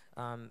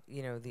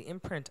 You know, the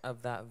imprint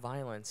of that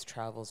violence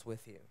travels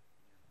with you,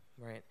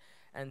 right?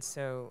 And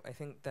so I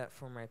think that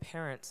for my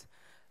parents,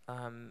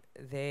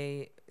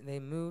 they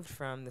moved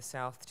from the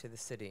South to the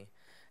city,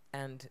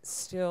 and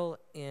still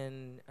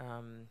in,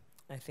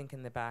 I think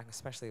in the back,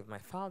 especially of my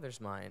father's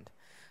mind,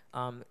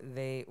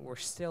 they were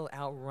still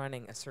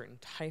outrunning a certain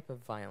type of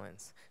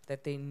violence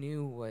that they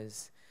knew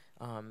was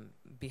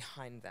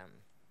behind them.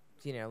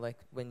 You know, like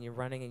when you're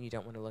running and you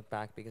don't want to look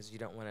back because you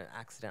don't want to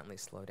accidentally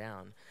slow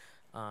down.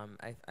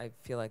 I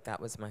feel like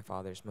that was my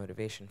father's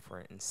motivation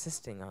for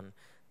insisting on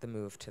the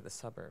move to the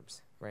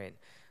suburbs, right?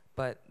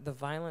 But the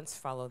violence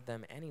followed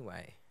them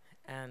anyway,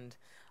 and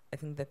I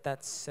think that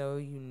that's so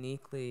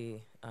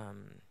uniquely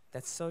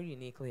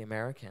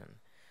American.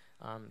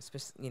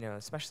 You know,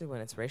 especially when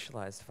it's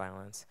racialized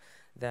violence,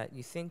 that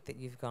you think that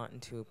you've gotten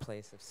to a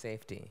place of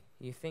safety.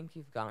 You think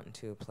you've gotten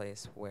to a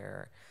place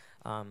where,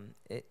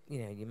 you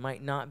know, you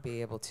might not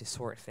be able to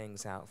sort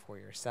things out for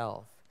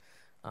yourself,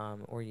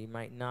 or you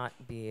might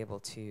not be able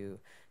to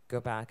go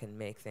back and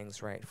make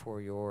things right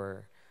for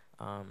your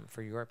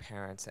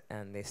parents,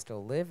 and they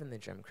still live in the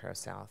Jim Crow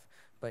South,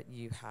 but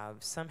you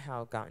have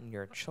somehow gotten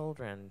your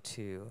children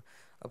to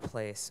a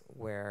place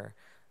where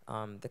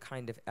the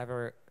kind of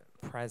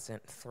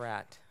ever-present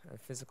threat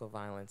of physical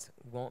violence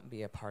won't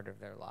be a part of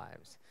their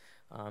lives,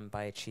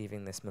 by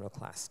achieving this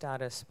middle-class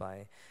status,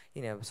 by,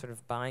 you know, sort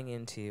of buying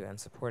into and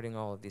supporting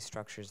all of these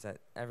structures that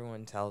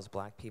everyone tells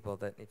black people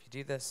that if you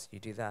do this, you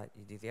do that,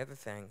 you do the other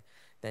thing,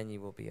 then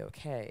you will be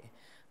okay.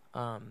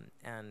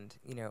 And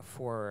you know,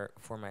 for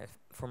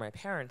my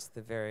parents,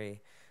 the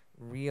very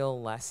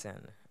real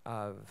lesson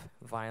of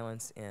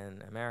violence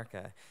in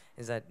America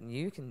is that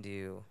you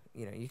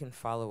can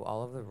follow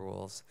all of the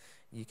rules,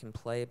 you can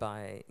play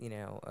by, you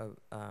know,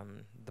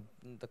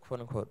 the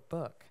quote-unquote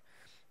book,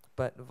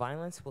 but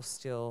violence will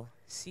still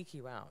seek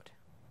you out.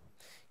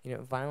 You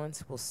know,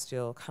 violence will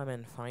still come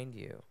and find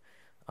you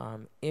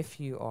if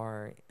you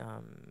are,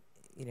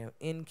 you know,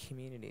 in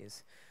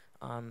communities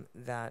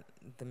that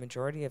the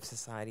majority of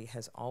society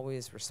has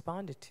always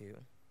responded to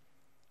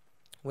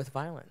with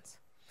violence.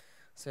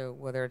 So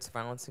whether it's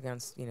violence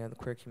against, you know, the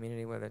queer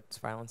community, whether it's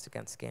violence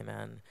against gay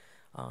men,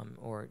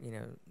 or, you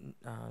know,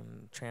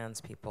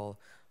 trans people,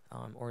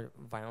 or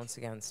violence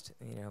against,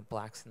 you know,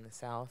 blacks in the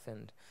South,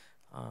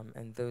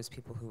 and those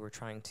people who were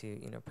trying to,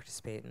 you know,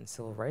 participate in the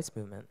civil rights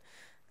movement,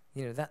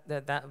 you know,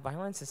 that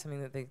violence is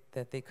something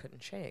that they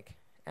couldn't shake,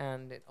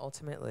 and it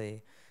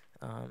ultimately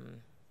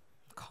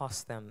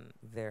cost them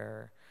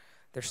their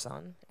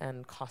son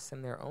and cost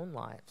them their own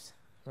lives,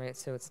 right?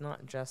 So it's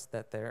not just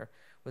that there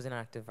was an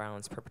act of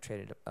violence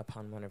perpetrated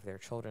upon one of their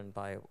children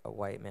by a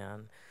white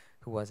man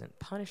who wasn't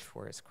punished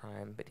for his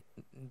crime, but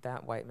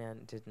that white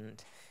man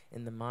didn't,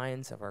 in the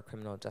minds of our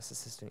criminal justice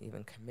system,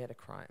 even commit a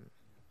crime.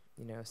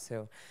 You know,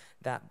 so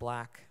that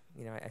black,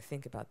 you know, I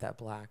think about that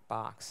black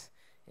box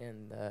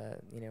in the,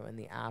 you know, in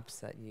the apps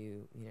that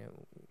you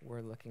know,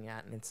 were looking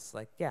at, and it's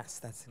like, yes,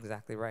 that's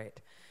exactly right.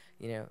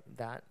 You know,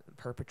 that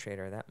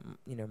perpetrator, that,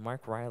 you know,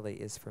 Mark Riley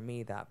is for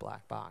me that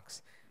black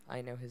box.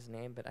 I know his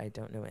name, but I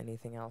don't know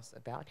anything else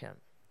about him.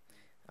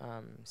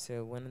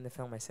 So when in the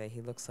film I say he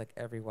looks like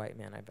every white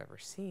man I've ever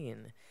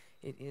seen,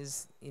 it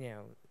is, you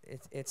know,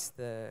 it's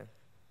the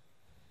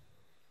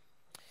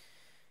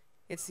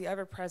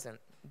ever-present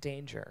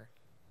danger,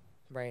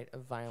 right,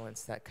 of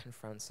violence that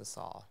confronts us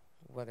all,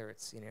 whether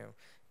it's, you know,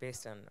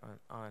 based on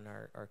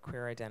our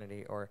queer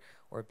identity or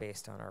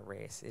based on our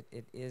race.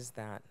 It is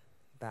that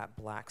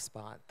black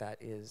spot that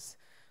is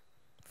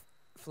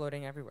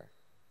floating everywhere,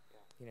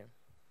 you know.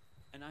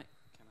 And can I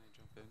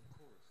jump in? Of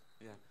course.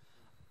 Yeah.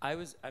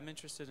 I'm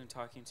interested in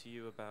talking to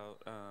you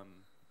about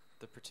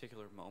the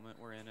particular moment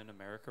we're in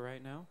America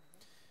right now.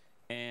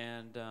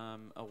 and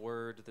a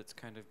word that's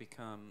kind of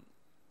become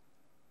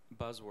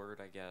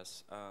buzzword, I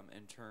guess,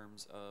 in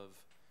terms of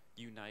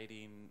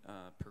uniting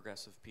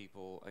progressive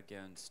people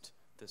against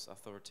this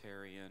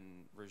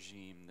authoritarian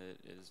regime that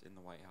is in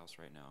the White House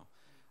right now.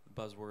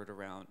 Buzzword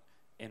around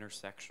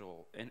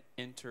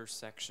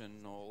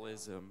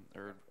intersectionalism,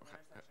 or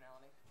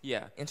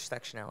yeah,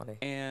 intersectionality.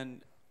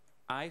 and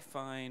I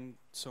find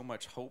so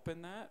much hope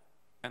in that,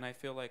 and I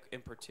feel like,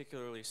 in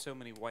particularly, so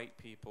many white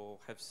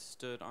people have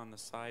stood on the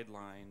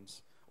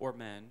sidelines, or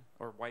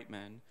white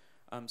men,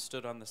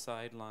 stood on the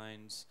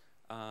sidelines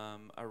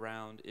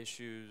around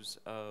issues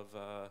of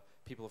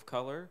people of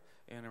color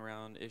and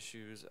around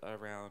issues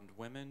around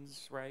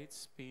women's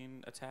rights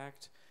being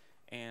attacked.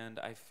 And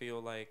I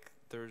feel like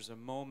there's a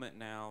moment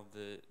now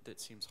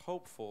that seems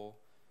hopeful,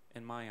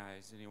 in my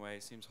eyes anyway,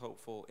 seems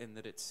hopeful in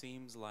that it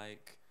seems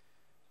like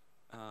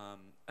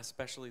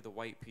especially the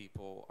white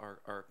people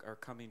are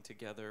coming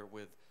together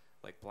with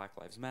like Black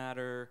Lives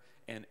Matter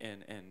and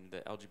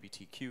the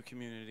LGBTQ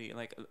community,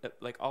 like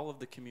all of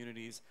the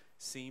communities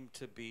seem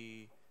to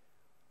be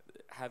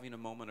having a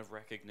moment of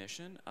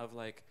recognition of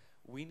like,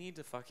 we need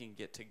to fucking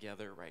get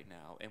together right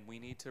now, and we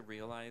need to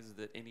realize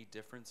that any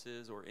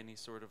differences or any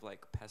sort of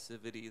like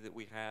passivity that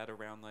we had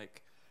around,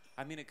 like,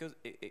 I mean,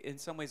 in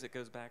some ways it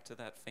goes back to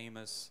that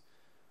famous,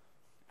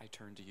 I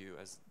turn to you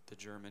as the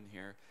German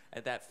here,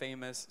 at that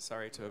famous,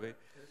 sorry Toby.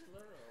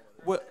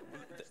 Well,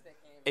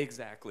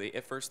 exactly.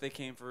 At first they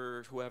came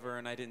for whoever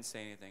and I didn't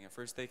say anything. At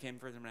first they came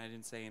for them and I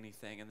didn't say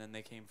anything, and then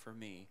they came for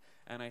me.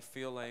 And I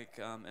feel like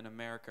in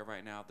America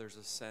right now there's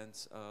a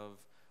sense of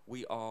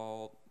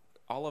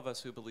all of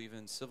us who believe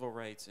in civil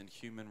rights and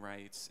human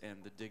rights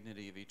and the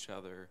dignity of each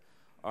other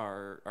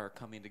are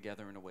coming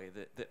together in a way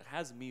that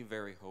has me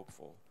very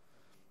hopeful,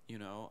 you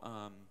know.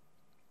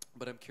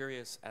 But I'm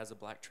curious, as a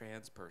Black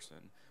trans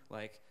person,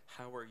 like,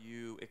 how are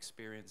you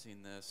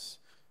experiencing this,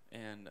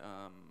 and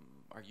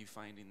are you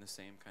finding the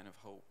same kind of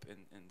hope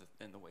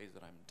in the ways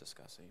that I'm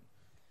discussing?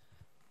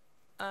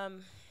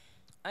 I'm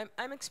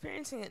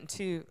experiencing it in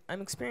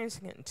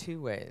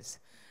two ways.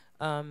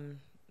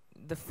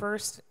 The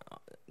first,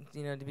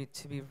 you know, to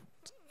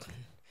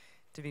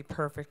be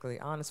perfectly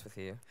honest with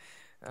you,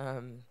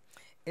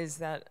 is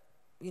that,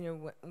 you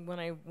know, when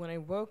I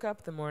woke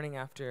up the morning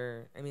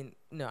after, I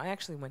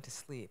actually went to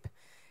sleep,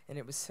 and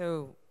it was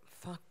so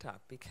fucked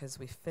up because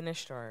we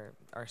finished our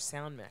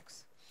sound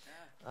mix,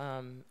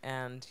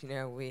 and you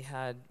know, we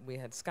had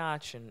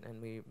scotch,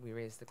 and we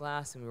raised the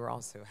glass, and we were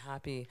all so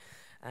happy.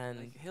 And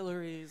like,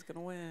 Hillary's gonna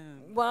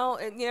win. Well,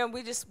 you know,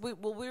 we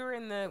were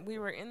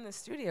in the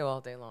studio all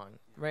day long,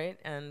 right?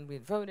 And we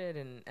voted,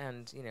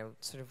 and you know,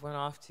 sort of went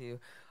off to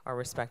our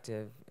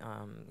respective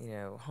you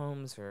know,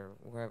 homes or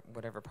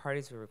whatever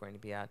parties we were going to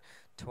be at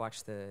to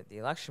watch the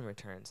election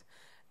returns.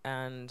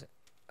 And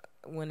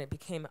when it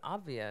became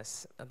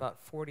obvious,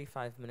 about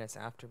 45 minutes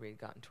after we had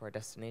gotten to our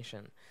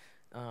destination,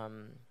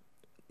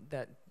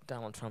 that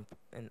Donald Trump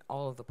and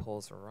all of the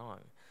polls were wrong,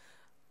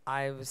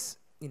 I was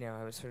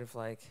sort of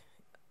like,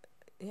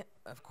 yeah,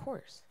 of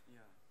course. Yeah.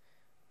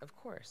 Of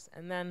course.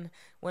 And then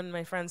when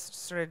my friends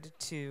started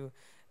to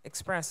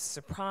express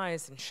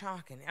surprise and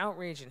shock and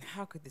outrage and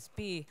how could this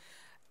be,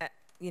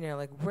 you know,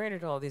 like, where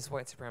did all these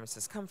white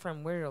supremacists come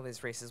from? Where did all these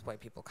racist white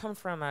people come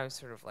from? I was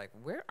sort of like,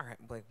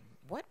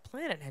 what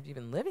planet have you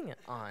been living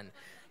on?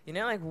 You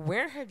know, like,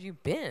 where have you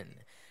been?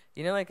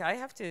 You know, like, I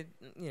have to,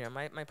 you know,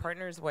 my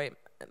partner is white.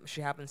 She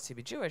happens to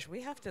be Jewish.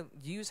 We have to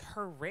use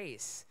her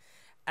race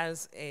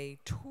as a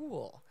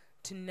tool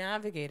to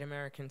navigate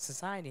American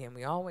society, and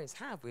we always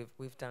have.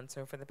 We've done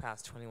so for the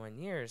past 21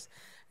 years.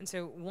 And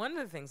so one of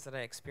the things that I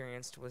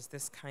experienced was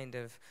this kind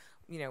of,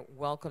 you know,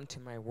 welcome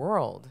to my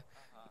world,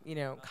 you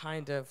know,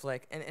 kind of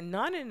like, and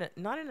not in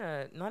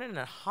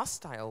a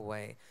hostile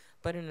way,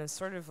 but in a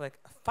sort of like,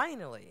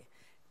 finally,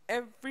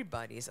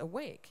 everybody's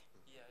awake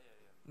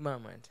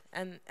moment.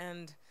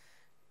 And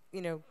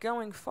you know,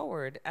 going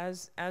forward,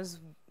 as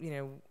you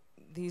know,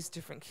 these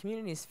different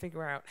communities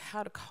figure out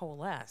how to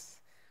coalesce,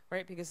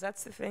 right? Because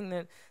that's the thing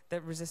that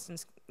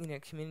resistance, you know,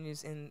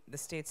 communities in the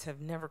States have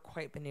never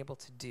quite been able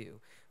to do.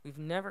 We've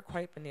never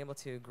quite been able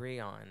to agree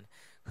on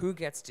who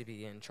gets to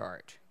be in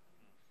charge,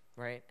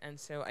 right? And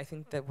so I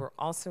think that we're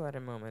also at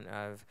a moment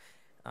of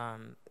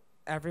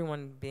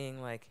everyone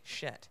being like,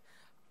 shit,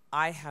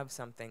 I have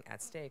something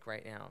at stake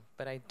right now,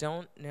 but I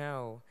don't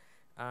know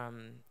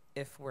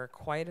if we're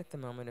quite at the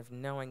moment of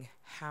knowing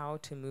how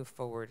to move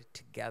forward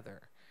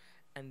together.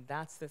 And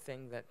that's the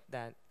thing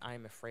that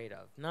I'm afraid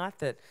of. Not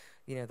that,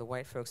 you know, the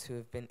white folks who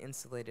have been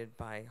insulated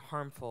by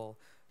harmful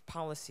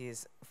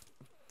policies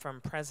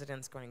from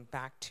presidents going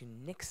back to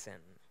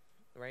Nixon,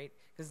 right?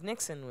 Because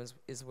Nixon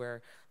is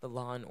where the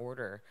law and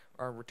order,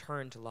 or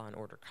return to law and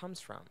order,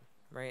 comes from,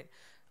 right?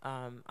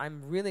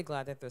 I'm really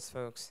glad that those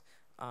folks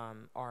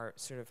are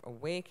sort of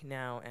awake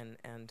now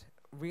and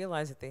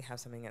realize that they have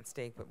something at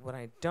stake. But what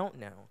I don't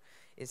know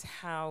is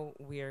how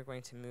we are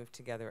going to move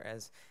together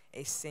as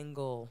a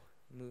single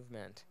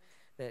movement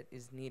that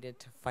is needed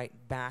to fight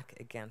back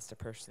against a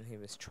person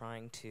who is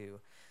trying to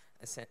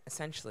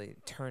essentially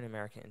turn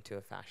America into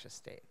a fascist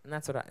state. And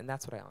that's what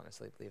I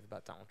honestly believe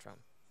about Donald Trump.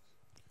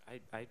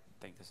 I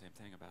think the same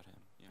thing about him.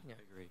 Yeah.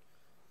 I agree.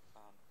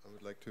 I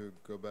would like to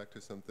go back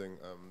to something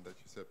that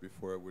you said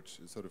before, which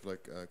sort of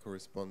like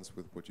corresponds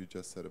with what you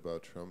just said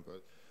about Trump.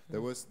 But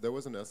there was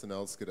an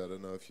SNL skit, I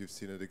don't know if you've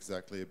seen it,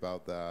 exactly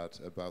about that,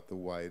 about the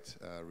white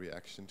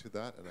reaction to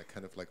that, and I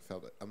kind of like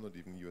felt, I'm not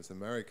even US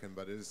American,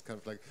 but it is kind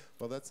of like,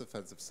 well, that's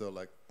offensive. So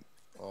like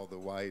all the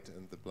white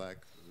and the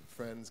black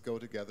friends go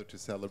together to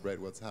celebrate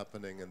what's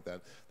happening, and then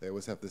they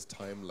always have this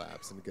time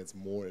lapse, and it gets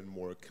more and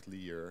more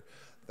clear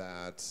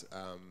that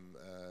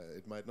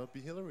it might not be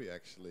Hillary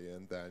actually,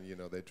 and then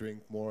they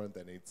drink more and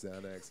then eat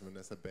Xanax, and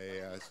Vanessa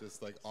Bayer is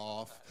just like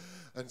off,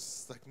 and it's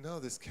just like, no,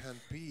 this can't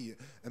be.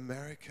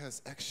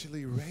 America's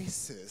actually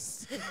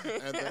racist.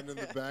 And then in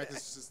the back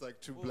it's just like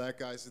two black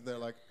guys, and they're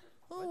like,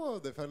 oh,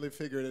 they finally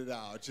figured it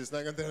out. Just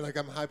like, and they're like,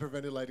 I'm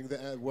hyperventilating,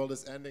 the world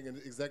is ending, and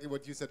exactly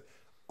what you said.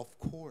 Of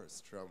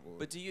course, Trump would.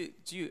 But do you?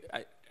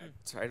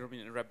 Sorry, I don't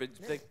mean to interrupt. But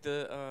like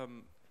do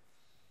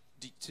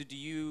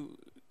you?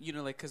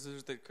 Like, because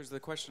there's the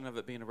question of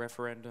it being a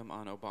referendum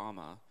on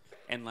Obama,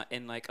 and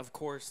like of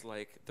course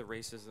like the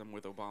racism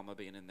with Obama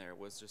being in there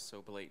was just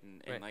so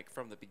blatant, and like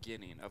from the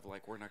beginning of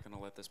like, we're not going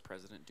to let this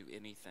president do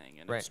anything,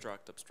 and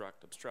obstruct.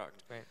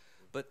 Right.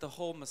 But the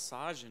whole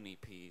misogyny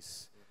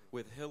piece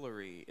with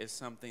Hillary is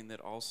something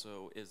that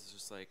also is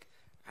just like,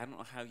 I don't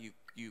know how you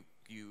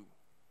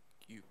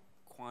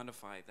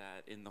quantify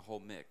that in the whole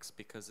mix,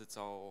 because it's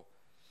all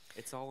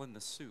in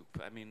the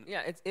soup. I mean,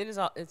 yeah, it's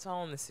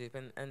all in the soup,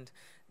 and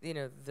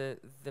the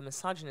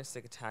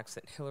misogynistic attacks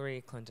that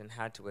Hillary Clinton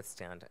had to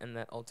withstand, and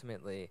that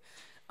ultimately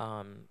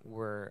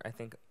were, I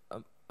think,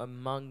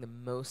 among the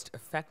most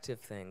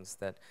effective things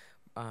that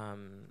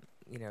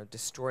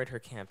destroyed her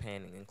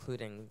campaign,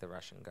 including the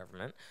Russian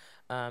government.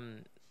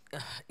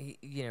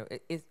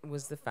 It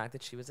was the fact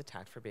that she was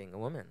attacked for being a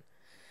woman.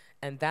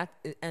 And that,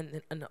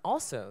 and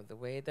also the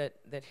way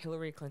that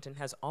Hillary Clinton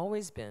has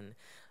always been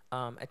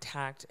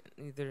attacked.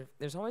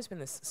 There's always been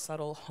this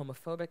subtle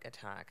homophobic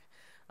attack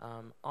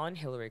on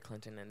Hillary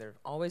Clinton, and there's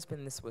always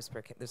been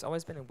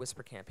a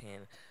whisper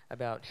campaign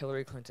about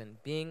Hillary Clinton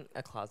being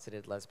a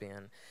closeted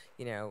lesbian,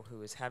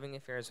 who is having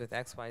affairs with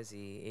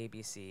XYZ,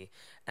 ABC,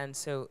 and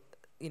so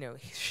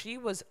she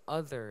was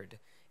othered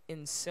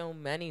in so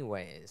many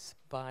ways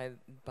by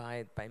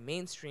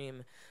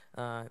mainstream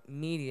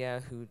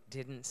media, who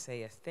didn't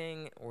say a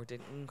thing or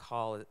didn't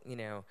call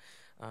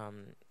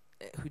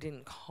who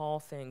didn't call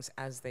things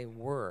as they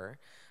were,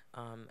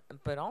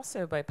 but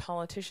also by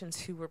politicians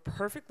who were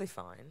perfectly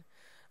fine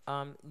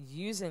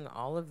using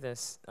all of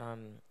this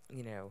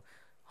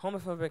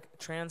homophobic,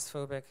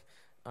 transphobic,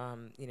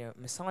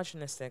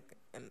 misogynistic,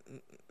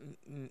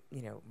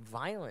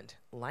 violent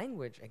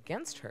language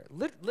against her,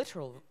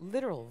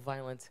 literal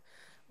violent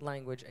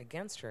language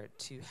against her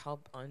to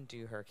help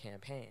undo her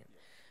campaign.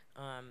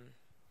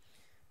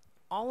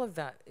 All of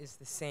that is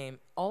the same.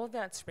 All of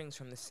that springs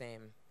from the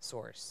same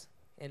source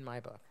in my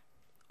book.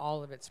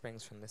 All of it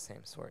springs from the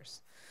same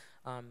source,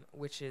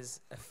 which is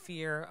a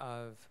fear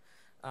of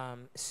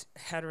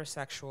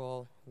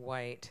heterosexual,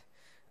 white,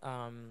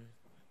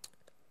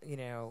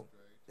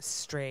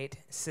 straight,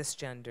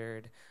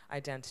 cisgendered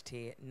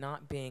identity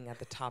not being at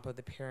the top of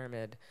the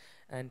pyramid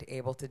and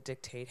able to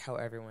dictate how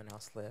everyone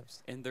else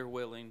lives. And they're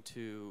willing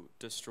to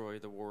destroy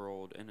the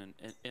world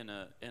in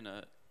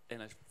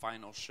a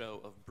final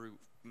show of brute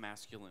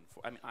masculine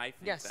force. I mean, I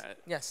think that.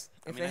 Yes.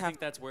 I think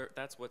that's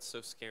what's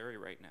so scary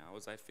right now,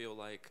 is I feel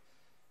like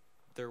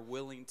they're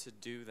willing to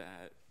do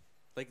that.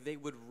 Like, they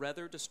would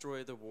rather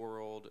destroy the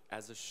world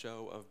as a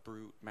show of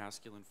brute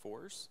masculine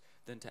force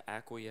than to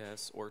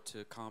acquiesce or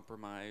to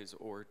compromise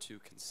or to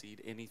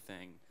concede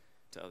anything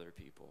to other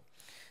people.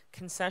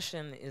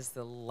 Concession is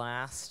the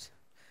last.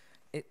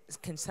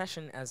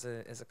 Concession as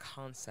a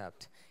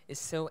concept is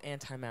so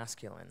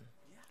anti-masculine,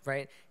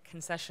 right?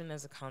 Concession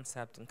as a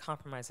concept and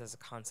compromise as a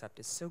concept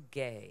is so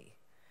gay,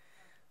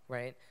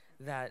 right?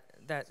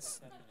 That's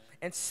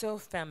it's so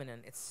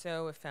feminine. It's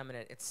so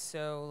effeminate. It's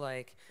so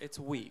like. It's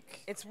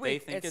weak. It's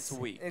weak. They think it's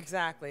weak.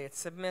 Exactly. It's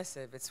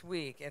submissive. It's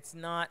weak. It's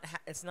not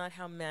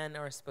how men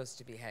are supposed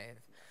to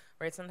behave,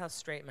 right? It's not how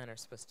straight men are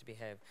supposed to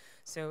behave.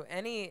 So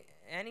any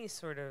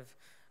sort of,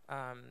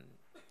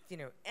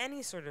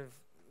 any sort of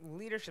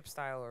leadership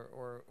style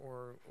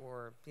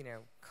or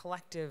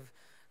collective,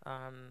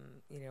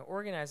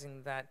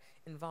 organizing that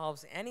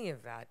involves any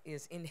of that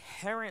is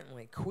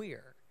inherently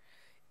queer,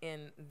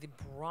 in the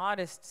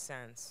broadest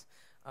sense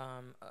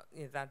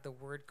that the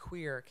word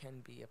queer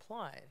can be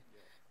applied.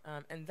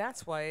 And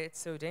that's why it's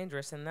so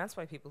dangerous, and that's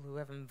why people who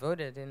haven't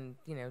voted in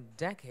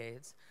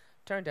decades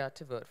turned out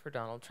to vote for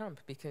Donald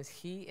Trump, because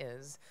he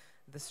is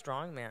the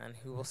strong man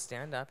who will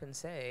stand up and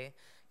say,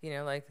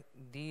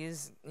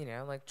 these,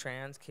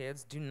 trans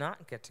kids do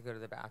not get to go to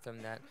the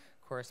bathroom that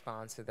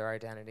corresponds to their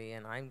identity,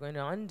 and I'm going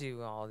to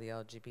undo all the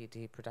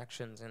LGBT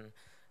protections and,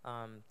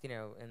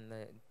 in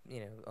the,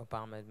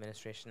 Obama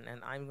administration,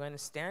 and I'm going to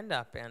stand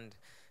up and,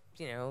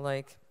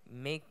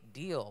 make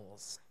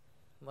deals.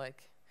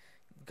 Like,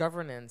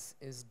 governance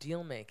is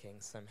deal-making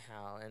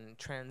somehow and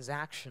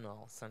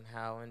transactional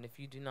somehow, and if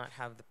you do not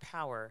have the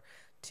power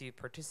to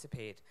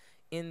participate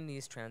in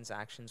these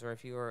transactions, or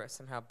if you are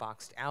somehow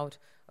boxed out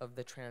of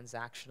the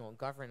transactional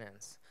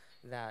governance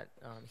that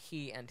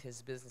he and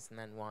his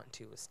businessmen want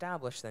to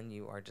establish, then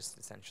you are just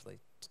essentially,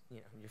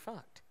 you're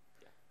fucked.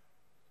 Yeah.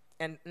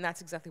 And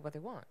that's exactly what they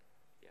want.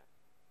 Yeah.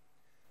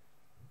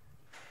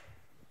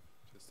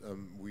 Just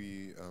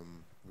we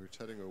were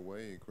chatting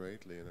away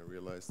greatly, and I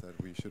realized that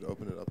we should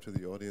open it up to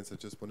the audience. I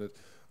just wanted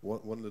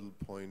one little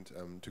point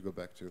to go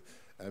back to.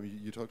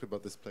 You talked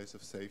about this place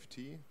of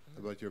safety,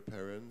 about your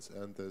parents,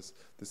 and this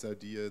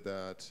idea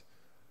that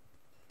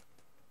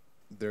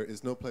there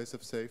is no place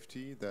of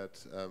safety,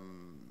 that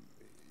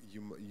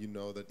you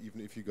know that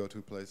even if you go to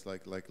a place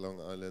like Long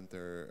Island,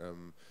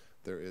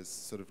 there is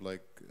sort of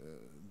like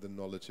the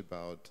knowledge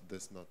about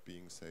this not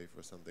being safe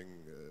or something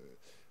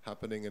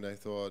happening. And I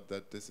thought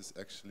that this is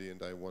actually,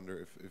 and I wonder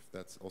if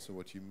that's also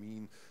what you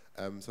mean,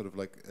 sort of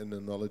like an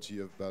analogy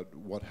about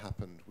what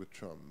happened with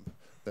Trump,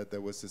 that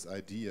there was this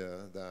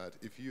idea that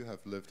if you have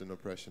lived in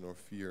oppression or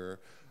fear,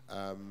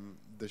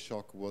 the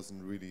shock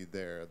wasn't really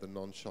there, the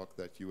non-shock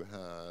that you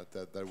had,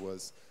 that there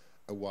was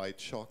a white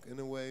shock in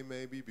a way,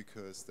 maybe,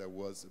 because there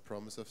was a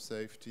promise of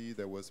safety,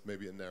 there was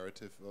maybe a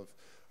narrative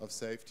of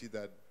safety,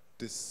 that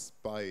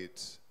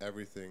despite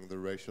everything, the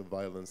racial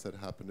violence that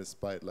happened,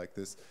 despite like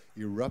this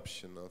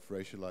eruption of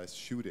racialized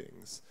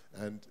shootings,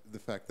 and the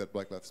fact that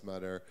Black Lives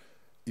Matter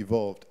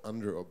evolved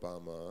under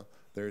Obama,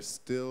 there's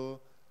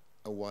still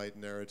a white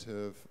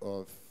narrative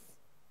of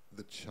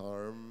the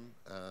charm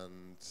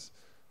and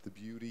the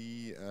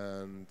beauty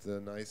and the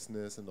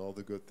niceness and all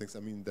the good things, I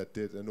mean, that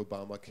did, and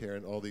Obamacare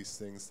and all these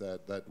things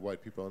that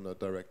white people are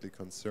not directly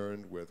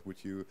concerned with.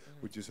 Would you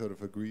sort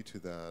of agree to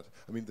that?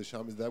 I mean, the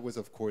charm, that was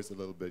of course a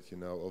little bit,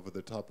 over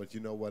the top, but you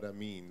know what I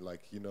mean,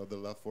 like, the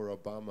love for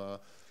Obama,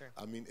 sure,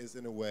 I mean, is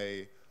in a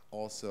way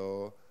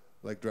also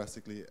like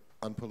drastically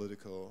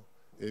unpolitical,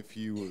 if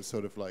you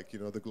sort of like,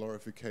 the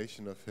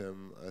glorification of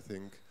him, I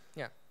think,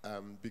 yeah.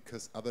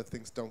 Because other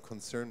things don't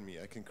concern me.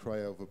 I can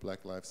cry over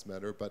Black Lives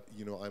Matter, but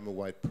I'm a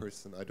white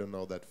person. I don't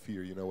know that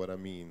fear. You know what I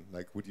mean?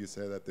 Like, would you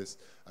say that this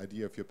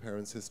idea of your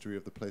parents' history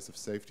of the place of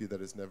safety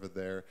that is never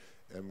there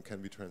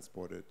can be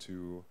transported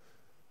to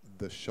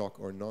the shock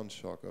or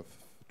non-shock of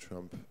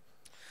Trump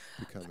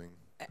becoming?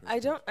 I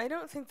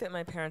don't think that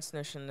my parents'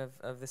 notion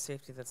of the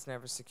safety that's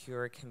never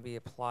secure can be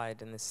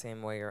applied in the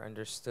same way or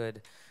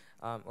understood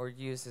or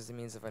used as a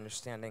means of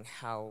understanding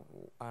how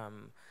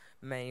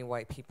many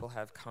white people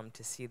have come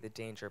to see the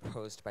danger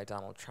posed by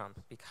Donald Trump,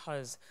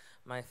 because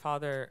my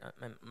father,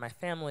 my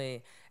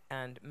family,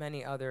 and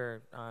many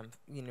other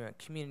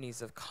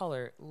communities of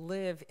color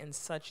live in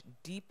such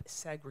deep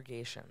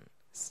segregation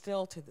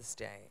still to this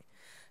day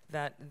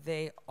that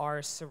they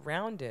are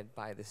surrounded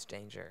by this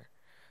danger.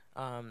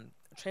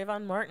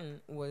 Trayvon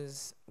Martin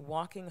was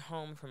walking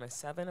home from a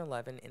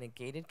 7-Eleven in a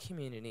gated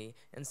community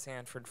in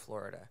Sanford,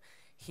 Florida.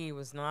 He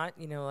was not,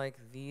 like,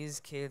 these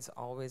kids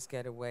always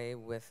get away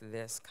with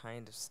this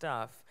kind of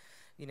stuff.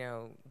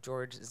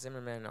 George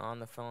Zimmerman on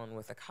the phone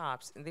with the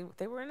cops. And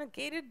they were in a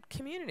gated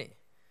community.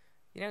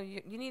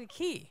 You need a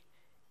key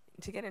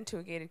to get into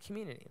a gated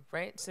community,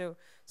 right? So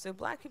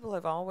black people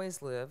have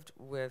always lived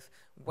with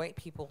white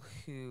people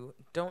who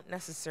don't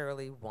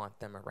necessarily want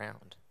them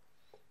around,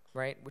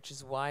 right? Which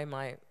is why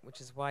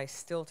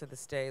still to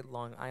this day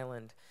Long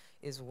Island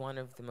is one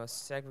of the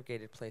most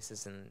segregated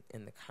places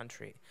in the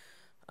country.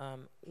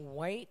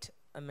 White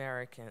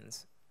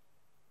Americans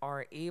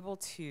are able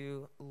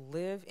to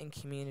live in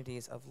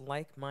communities of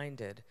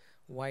like-minded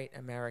white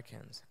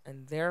Americans,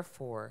 and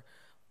therefore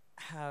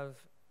have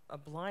a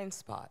blind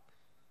spot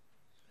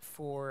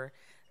for,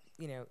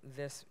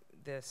 this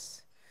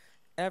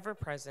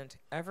ever-present,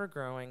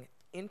 ever-growing,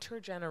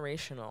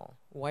 intergenerational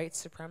white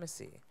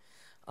supremacy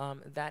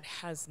that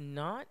has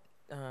not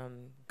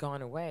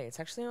gone away.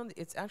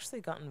 It's actually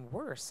gotten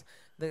worse.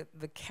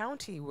 The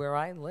county where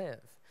I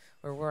live,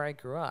 or where I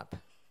grew up,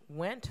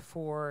 went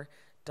for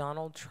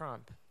Donald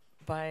Trump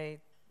by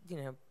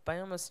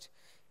almost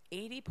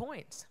 80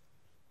 points.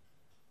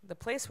 The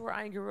place where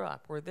I grew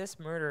up, where this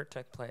murder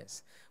took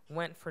place,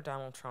 went for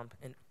Donald Trump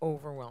in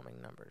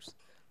overwhelming numbers.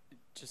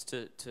 Just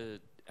to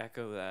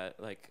echo that,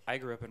 like, I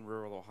grew up in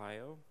rural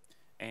Ohio,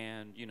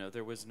 and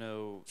there was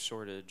no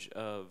shortage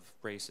of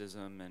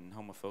racism and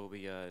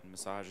homophobia and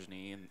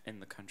misogyny in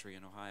the country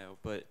in Ohio,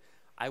 but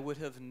I would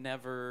have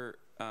never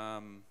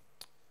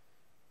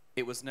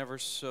it was never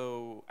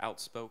so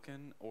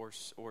outspoken or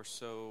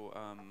so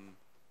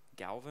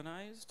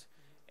galvanized.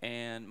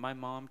 And my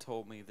mom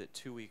told me that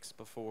 2 weeks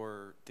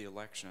before the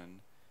election,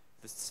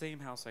 the same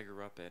house I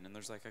grew up in, and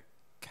there's like a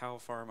cow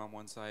farm on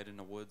one side and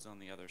a woods on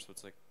the other, so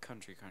it's like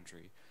country.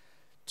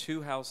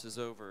 2 houses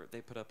over,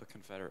 they put up a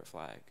Confederate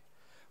flag,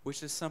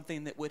 which is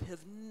something that would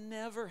have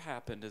never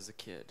happened as a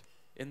kid.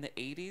 In the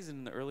 80s and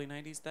in the early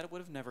 90s, that would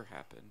have never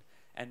happened.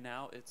 And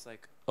now it's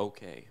like,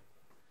 okay.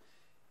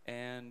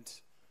 And,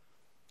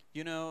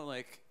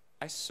 like,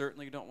 I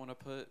certainly don't want to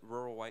put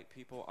rural white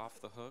people off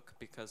the hook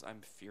because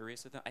I'm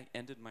furious at that. I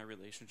ended my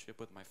relationship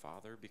with my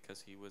father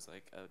because he was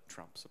like a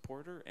Trump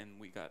supporter, and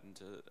we got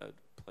into a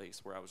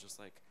place where I was just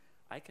like,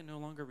 I can no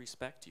longer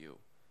respect you.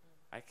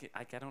 I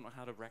don't know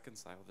how to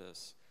reconcile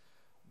this.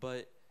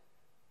 But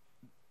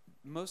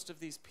most of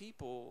these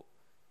people,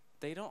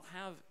 they don't,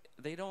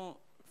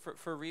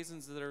 for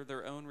reasons that are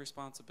their own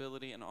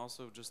responsibility and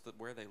also just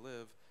where they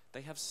live,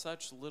 they have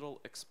such little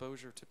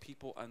exposure to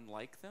people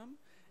unlike them.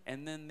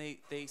 And then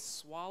they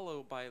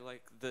swallow by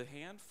like the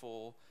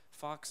handful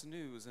Fox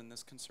News and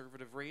this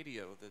conservative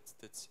radio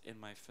that's in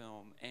my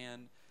film,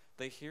 and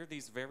they hear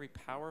these very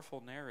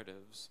powerful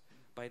narratives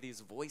by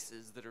these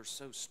voices that are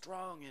so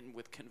strong and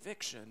with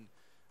conviction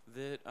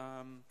that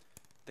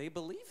they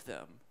believe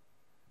them,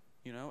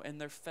 you know, and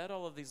they're fed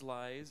all of these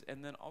lies.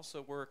 And then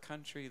also we're a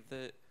country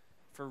that,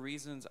 for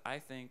reasons I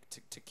think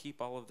to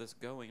keep all of this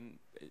going,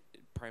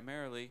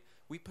 primarily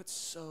we put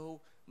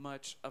so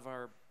much of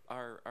our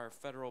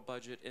federal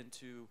budget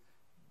into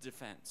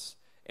defense,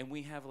 and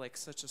we have like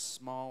such a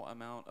small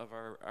amount of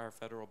our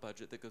federal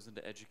budget that goes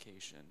into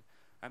education.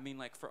 I mean,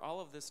 like, for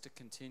all of this to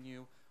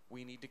continue,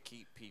 we need to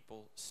keep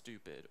people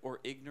stupid or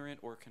ignorant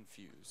or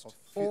confused.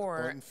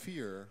 Or in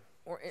fear.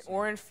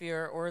 Or in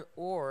fear,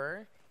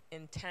 or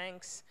in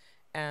tanks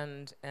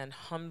and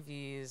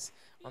Humvees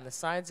on the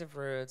sides of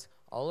roads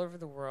all over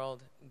the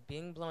world,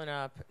 being blown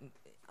up,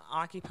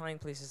 occupying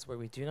places where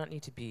we do not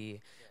need to be,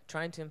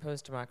 trying to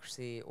impose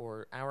democracy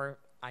or our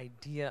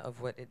idea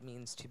of what it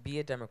means to be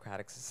a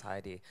democratic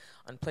society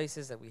on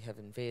places that we have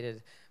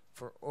invaded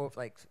for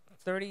like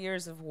 30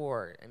 years of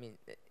war. I mean,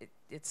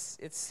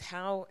 it's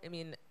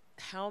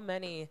how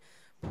many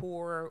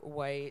poor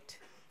white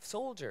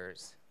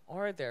soldiers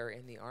are there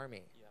in the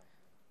army? Yeah.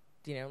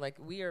 You know, like,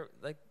 we are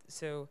like,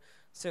 so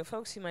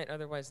folks who might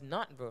otherwise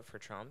not vote for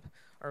Trump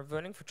are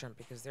voting for Trump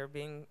because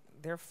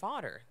they're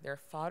fodder. They're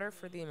fodder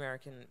for the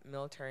American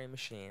military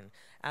machine,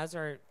 as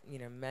are, you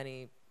know,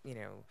 many, you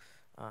know,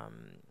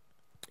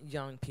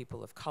 young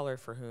people of color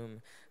for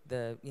whom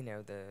the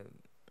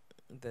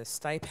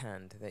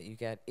stipend that you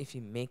get if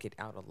you make it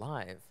out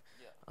alive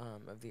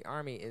of the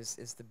army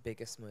is the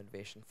biggest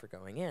motivation for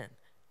going in.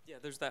 Yeah,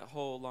 there's that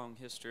whole long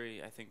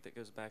history, I think, that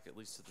goes back at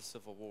least to the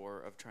Civil War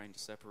of trying to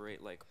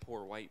separate, like,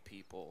 poor white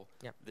people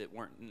that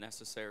weren't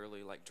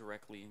necessarily, like,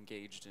 directly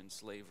engaged in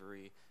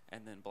slavery,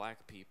 and then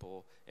black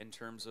people, in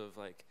terms of,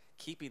 like,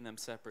 keeping them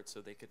separate so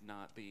they could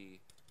not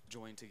be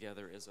joined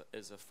together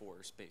as a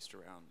force based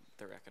around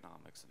their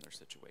economics and their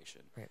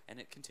situation. Right. And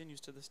it continues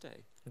to this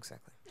day.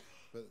 Exactly.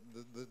 But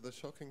the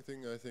shocking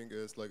thing, I think,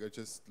 is, like, I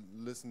just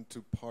listened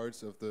to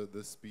parts of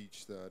the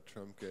speech that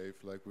Trump gave,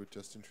 like, with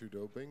Justin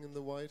Trudeau being in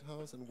the White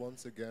House, and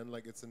once again,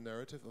 like, it's a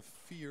narrative of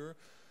fear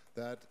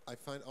that I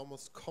find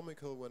almost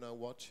comical when I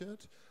watch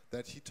it,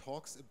 that he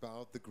talks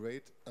about the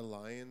great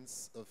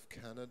alliance of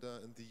Canada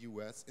and the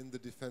US in the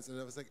defense, and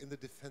I was like, in the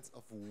defense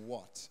of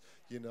what?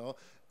 You know,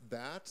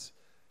 that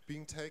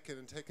being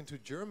taken to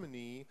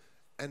Germany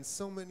and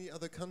so many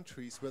other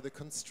countries where the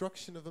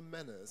construction of a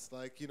menace,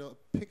 like, you know,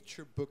 a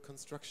picture book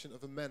construction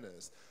of a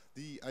menace,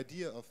 the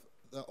idea of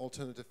the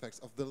alternative facts,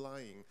 of the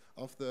lying,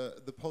 of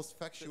the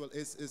post-factual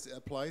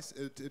applies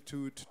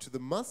to the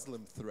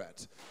Muslim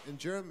threat in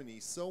Germany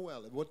so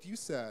well. And what you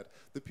said,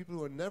 the people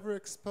who are never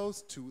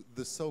exposed to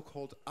the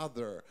so-called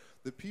other,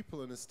 the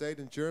people in a state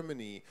in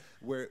Germany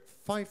where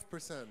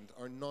 5%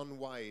 are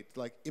non-white,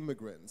 like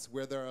immigrants,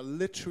 where there are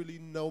literally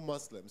no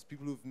Muslims,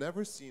 people who've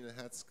never seen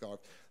a headscarf,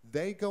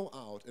 they go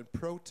out and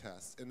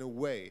protest in a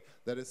way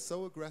that is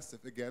so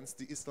aggressive against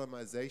the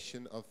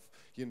Islamization of,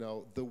 you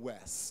know, the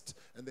West,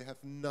 and they have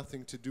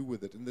nothing to do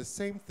with it. And the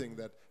same thing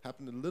that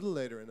happened a little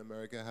later in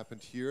America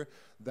happened here,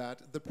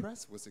 that the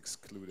press was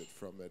excluded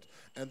from it.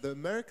 And the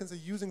Americans are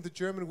using the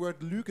German word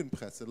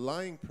Lügenpresse,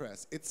 lying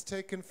press. It's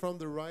taken from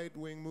the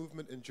right-wing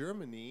movement in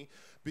Germany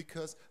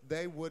because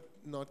they would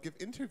not give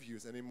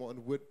interviews anymore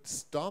and would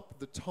stop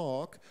the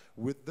talk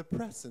with the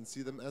press and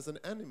see them as an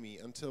enemy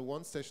until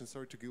one station,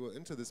 sorry to go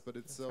into this, but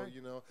it's so,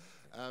 you know,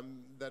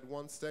 that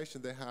one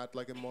station, they had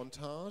like a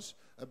montage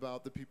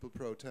about the people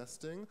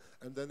protesting,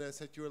 and then they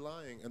said, you're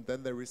lying. And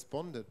then they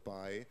responded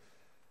by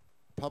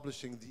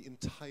publishing the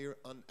entire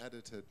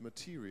unedited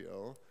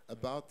material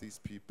about these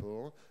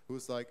people,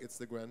 who's like, it's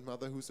the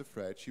grandmother who's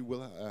afraid she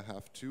will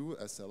have to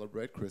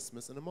celebrate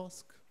Christmas in a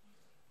mosque.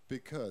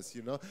 Because,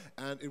 you know,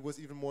 and it was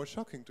even more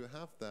shocking to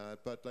have that,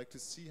 but like to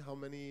see how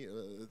many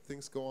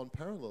things go on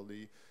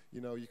parallelly. You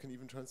know, you can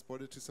even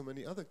transport it to so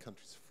many other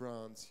countries,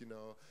 France, you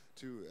know,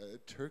 to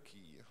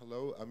Turkey,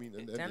 hello, I mean,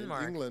 and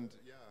England,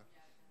 yeah.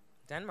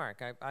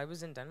 Denmark. I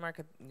was in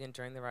Denmark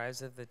during the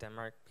rise of the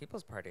Denmark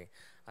People's Party.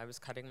 I was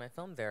cutting my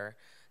film there,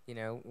 you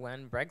know,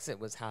 when Brexit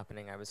was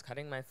happening. I was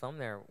cutting my film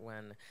there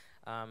when,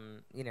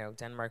 you know,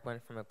 Denmark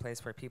went from a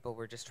place where people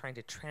were just trying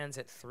to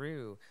transit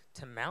through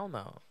to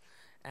Malmo.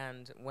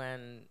 And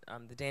when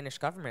the Danish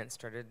government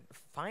started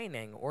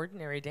fining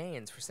ordinary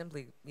Danes for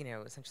simply, you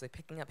know, essentially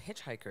picking up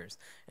hitchhikers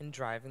and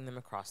driving them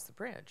across the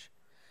bridge.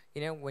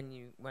 You know, when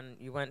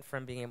you went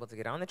from being able to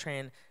get on the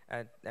train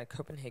at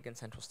Copenhagen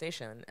Central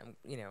Station and,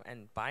 you know,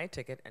 and buy a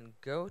ticket and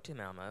go to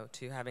Malmo,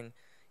 to having,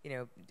 you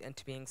know, and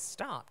to being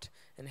stopped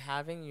and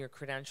having your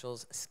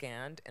credentials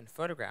scanned and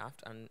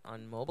photographed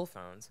on mobile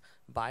phones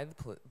by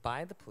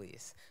the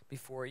police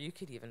before you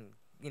could even,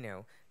 you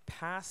know,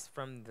 pass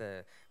from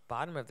the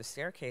bottom of the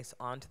staircase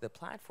onto the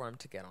platform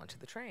to get onto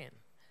the train.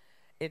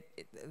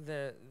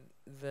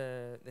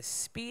 The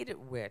speed at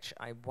which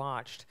I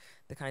watched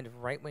the kind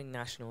of right-wing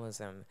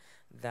nationalism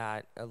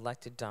that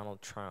elected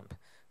Donald Trump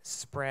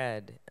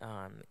spread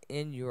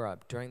in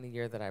Europe during the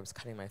year that I was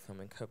cutting my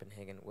film in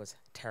Copenhagen was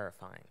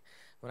terrifying.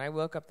 When I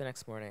woke up the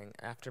next morning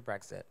after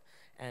Brexit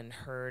and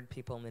heard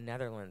people in the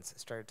Netherlands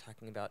started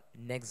talking about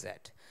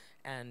Nexit,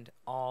 and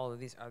all of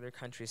these other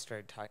countries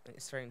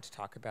starting to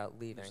talk about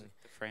leaving. There's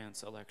the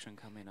France election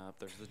coming up.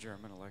 There's the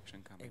German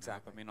election coming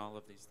up. I mean, all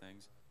of these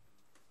things.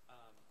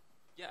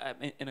 Yeah,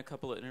 in a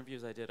couple of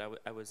interviews I did,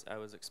 I was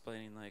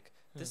explaining, like,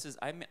 this is,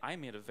 I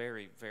made a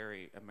very,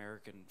 very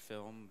American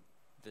film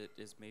that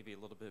is maybe a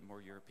little bit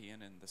more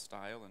European in the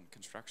style and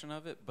construction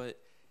of it, but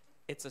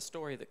it's a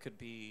story that could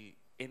be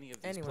any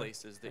of these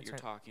places that you're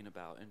talking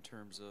about in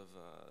terms of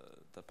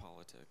the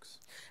politics.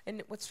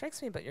 And what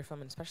strikes me about your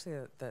film, and especially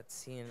that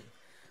scene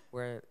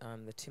where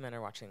the two men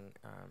are watching,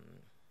 the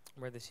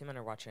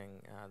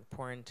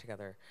porn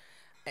together,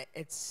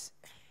 it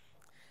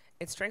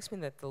strikes me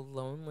that the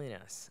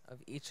loneliness of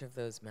each of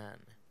those men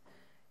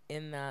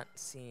in that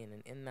scene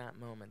and in that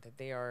moment, that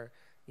they are,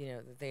 you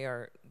know,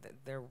 they're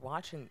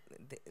watching,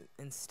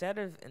 instead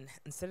of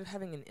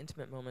having an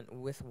intimate moment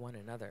with one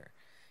another,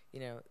 you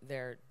know,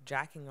 they're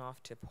jacking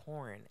off to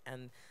porn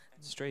and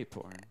straight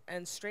porn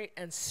and straight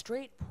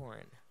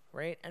porn,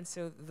 right? And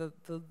so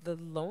the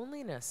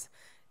loneliness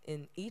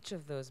in each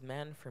of those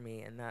men for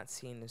me in that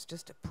scene is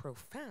just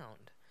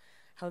profound.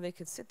 How they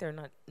could sit there,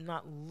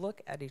 not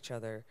look at each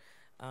other.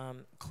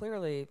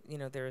 Clearly, you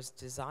know, there's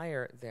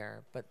desire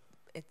there, but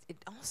it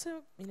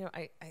also, you know,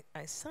 I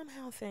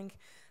somehow think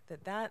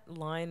that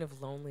line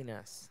of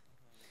loneliness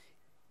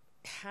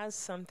has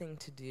something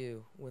to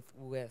do with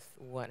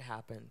what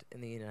happened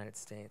in the United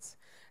States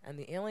and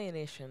the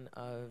alienation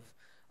of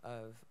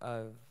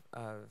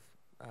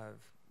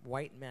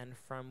white men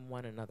from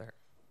one another,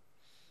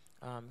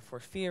 for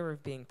fear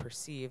of being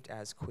perceived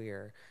as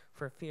queer,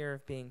 for fear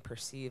of being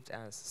perceived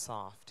as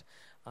soft,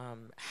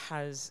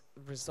 has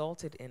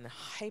resulted in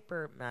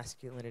hyper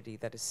masculinity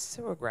that is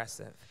so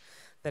aggressive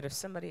that if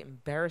somebody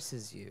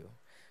embarrasses you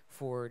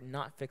for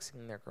not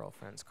fixing their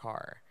girlfriend's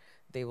car,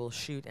 they will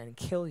shoot and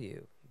kill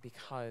you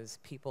because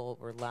people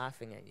were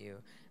laughing at you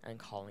and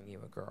calling you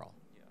a girl,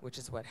 which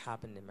is what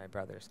happened in my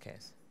brother's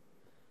case.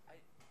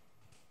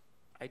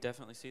 I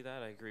definitely see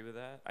that. I agree with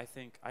that.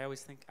 I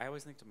always think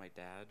to my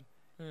dad,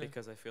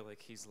 because I feel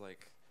like he's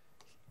like,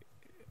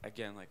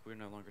 again, like we're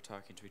no longer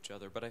talking to each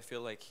other, but I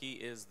feel like he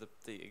is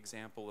the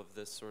example of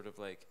this sort of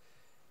like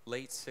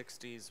late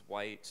 60s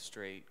white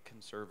straight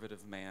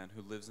conservative man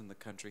who lives in the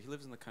country. He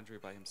lives in the country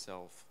by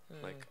himself,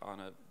 like on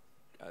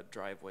a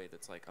driveway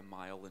that's like a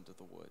mile into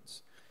the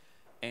woods.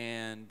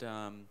 And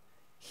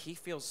he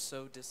feels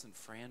so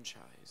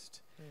disenfranchised.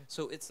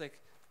 So it's like,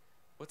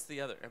 what's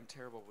the other? I'm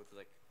terrible with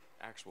like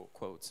actual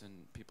quotes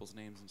and people's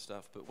names and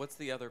stuff, but what's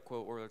the other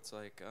quote where it's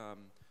like,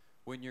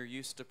 when you're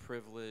used to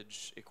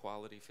privilege,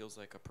 equality feels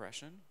like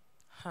oppression?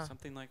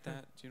 Something like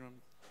that. Do you know?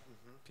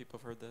 People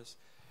have heard this.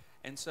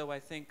 And so I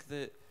think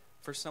that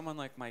for someone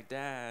like my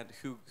dad,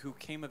 who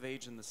came of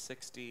age in the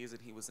 60s,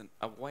 and he was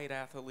a white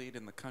athlete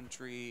in the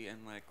country,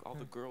 and like all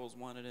the girls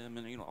wanted him,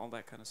 and you know all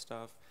that kind of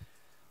stuff.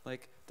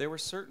 Like, there were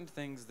certain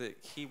things that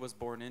he was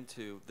born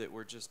into that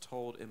were just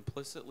told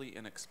implicitly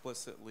and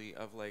explicitly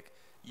of, like,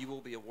 you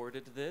will be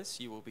awarded this,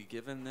 you will be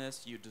given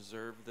this, you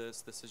deserve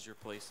this is your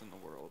place in the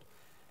world.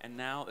 And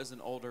now, as an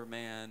older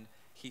man,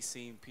 he's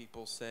seen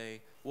people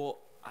say, well,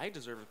 I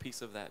deserve a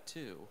piece of that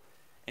too.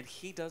 And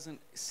he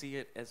doesn't see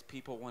it as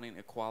people wanting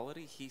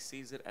equality, he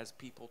sees it as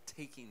people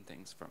taking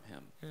things from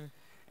him.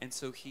 And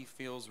so he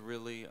feels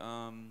really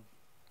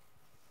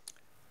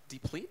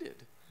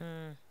depleted.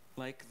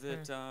 Like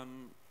that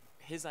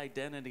his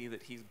identity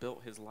that he's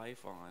built his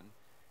life on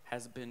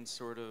has been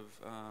sort of,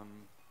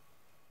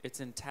 it's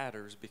in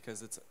tatters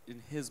because it's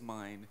in his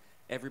mind,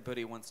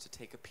 everybody wants to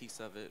take a piece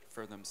of it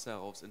for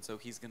themselves, and so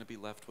he's going to be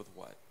left with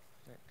what?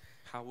 Right.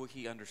 How will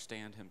he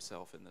understand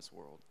himself in this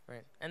world?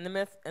 Right. And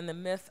the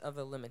myth of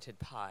the limited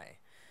pie.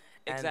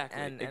 Exactly.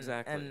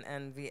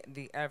 And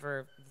the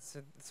ever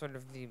sort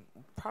of the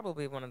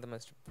probably one of the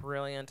most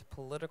brilliant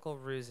political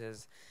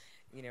ruses,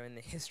 you know, in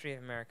the history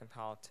of American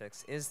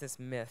politics is this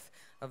myth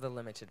of the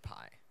limited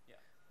pie. Yeah.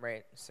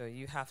 Right? So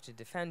you have to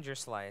defend your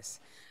slice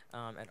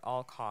at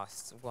all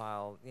costs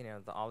while, you know,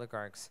 the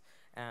oligarchs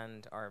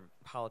and our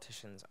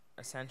politicians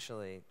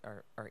essentially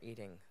are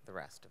eating the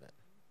rest of it.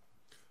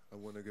 I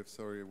want to give,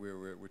 sorry,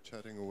 we're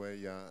chatting away.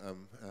 Yeah,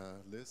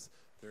 Liz,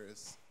 there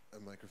is a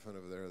microphone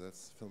over there.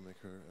 That's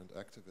filmmaker and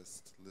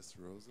activist Liz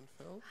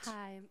Rosenfeld.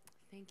 Hi,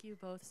 thank you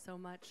both so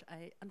much.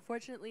 I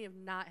unfortunately have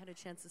not had a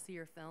chance to see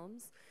your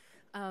films.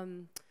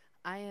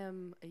 I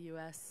am a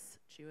U.S.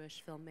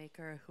 Jewish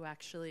filmmaker who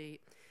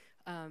actually,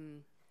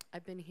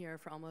 I've been here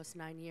for almost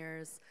 9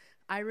 years.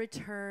 I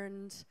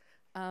returned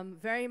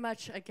very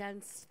much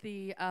against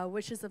the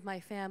wishes of my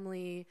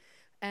family,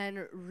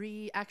 and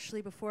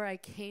actually before I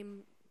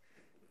came,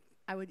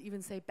 I would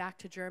even say back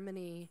to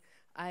Germany,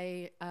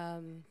 I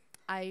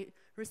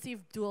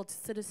received dual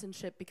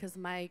citizenship because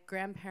my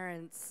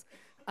grandparents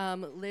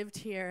lived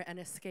here and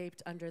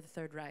escaped under the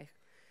Third Reich.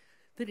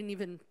 They didn't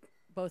even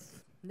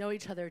both know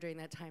each other during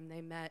that time.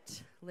 They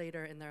met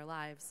later in their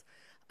lives.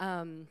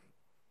 And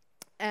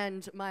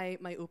my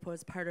UPA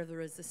is part of the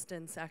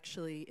resistance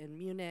actually in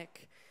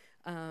Munich.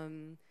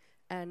 And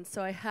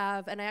so I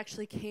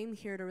actually came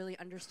here to really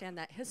understand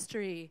that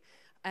history.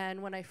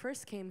 And when I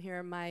first came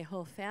here, my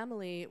whole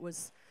family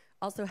was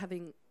also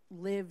having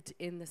lived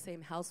in the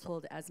same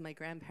household as my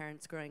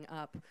grandparents growing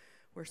up,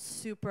 were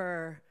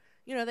super,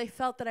 you know, they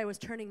felt that I was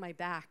turning my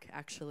back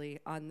actually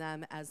on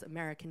them as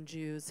American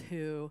Jews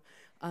who,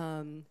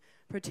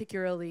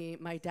 particularly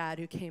my dad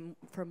who came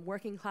from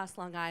working class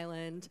Long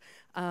Island,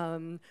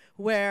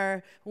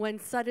 where when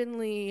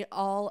suddenly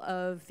all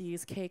of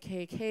these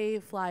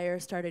KKK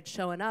flyers started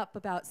showing up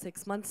about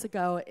 6 months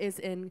ago, is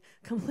in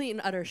complete and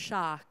utter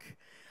shock.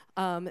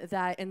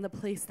 That in the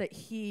place that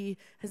he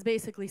has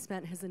basically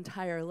spent his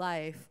entire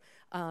life,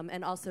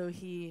 and also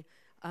he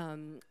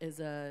is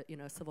a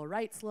civil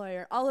rights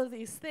lawyer, all of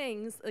these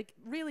things, like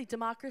really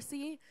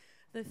democracy,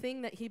 the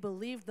thing that he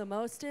believed the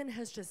most in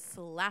has just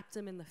slapped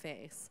him in the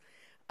face.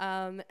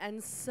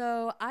 And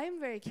so I'm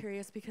very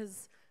curious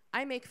because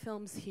I make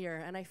films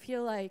here, and I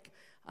feel like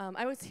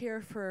I was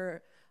here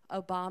for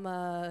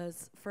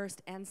Obama's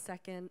first and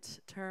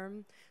second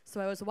term, so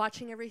I was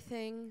watching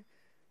everything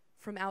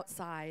from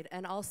outside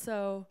and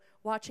also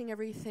watching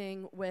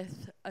everything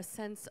with a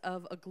sense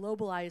of a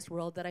globalized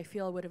world that I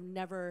feel I would have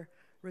never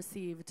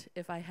received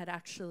if I had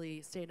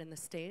actually stayed in the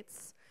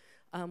States,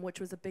 which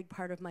was a big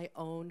part of my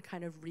own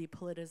kind of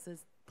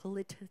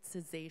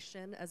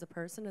politicization as a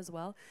person as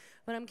well.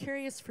 But I'm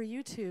curious for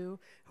you two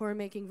who are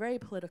making very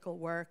political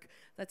work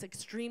that's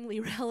extremely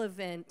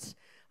relevant.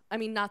 I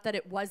mean, not that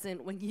it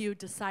wasn't when you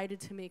decided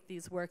to make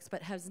these works,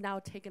 but has now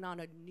taken on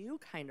a new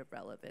kind of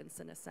relevance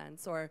in a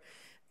sense, or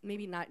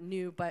maybe not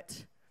new,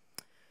 but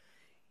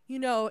you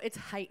know, it's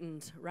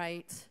heightened,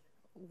 right?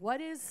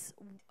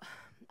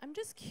 I'm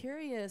just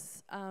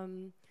curious, I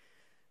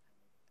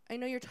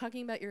know you're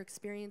talking about your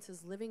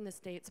experiences living the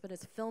States, but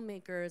as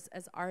filmmakers,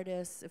 as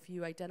artists, if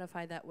you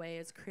identify that way,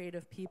 as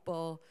creative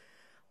people,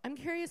 I'm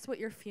curious what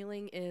your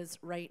feeling is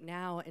right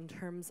now in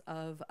terms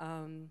of,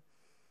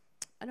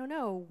 I don't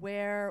know,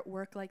 where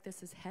work like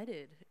this is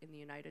headed in the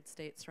United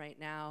States right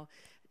now.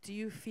 Do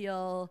you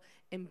feel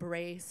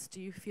embraced?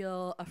 Do you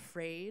feel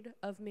afraid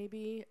of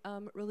maybe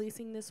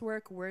releasing this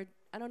work?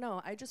 I don't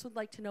know. I just would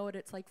like to know what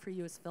it's like for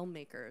you as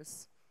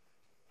filmmakers.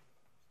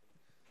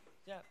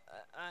 Yeah,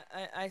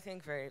 I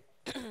think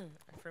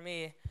for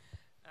me,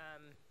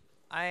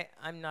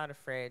 I'm not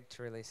afraid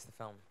to release the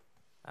film.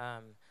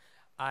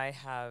 I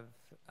have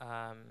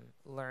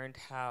learned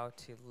how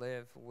to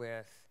live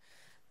with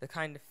the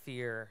kind of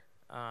fear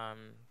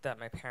that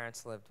my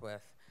parents lived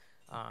with,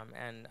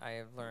 and I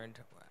have learned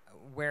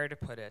where to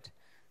put it,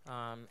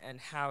 and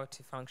how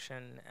to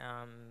function,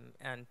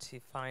 and to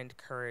find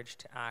courage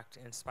to act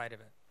in spite of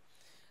it.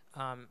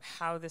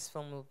 How this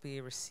film will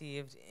be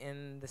received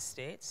in the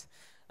States,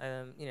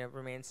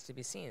 remains to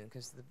be seen,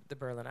 because the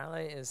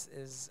Berlinale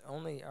is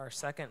only our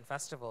second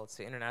festival. It's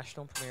the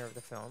international premiere of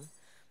the film.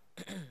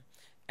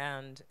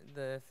 And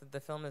the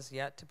film is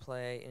yet to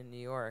play in New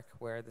York,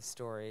 where the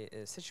story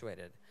is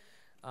situated.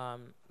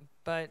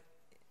 But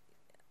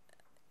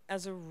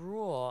as a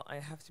rule, I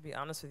have to be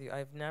honest with you,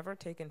 I've never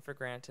taken for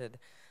granted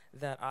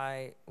that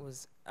I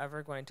was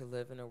ever going to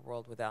live in a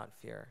world without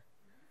fear.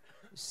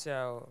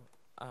 So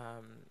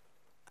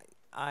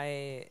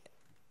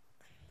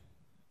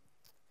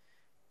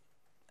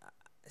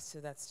so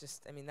that's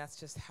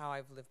just how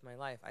I've lived my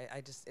life.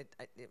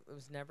 It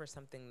was never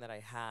something that I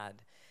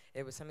had.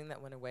 It was something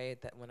that went away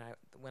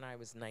when I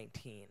was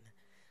 19,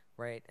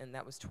 right? And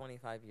that was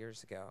 25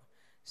 years ago.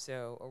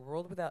 So a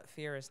world without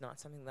fear is not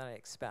something that I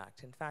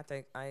expect. In fact,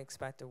 I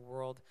expect a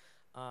world,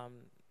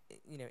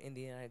 in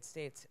the United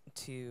States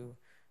to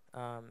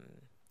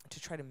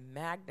try to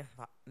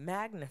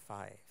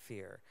magnify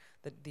fear,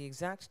 the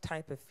exact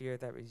type of fear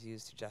that was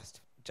used to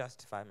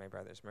justify my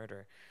brother's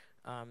murder.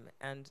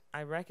 And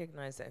I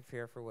recognize that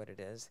fear for what it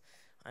is.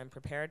 I'm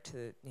prepared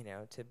to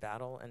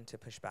battle and to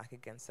push back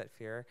against that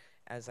fear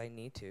as I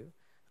need to.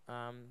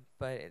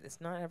 But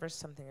it's not ever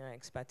something I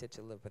expected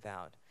to live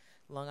without.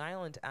 Long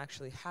Island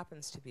actually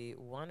happens to be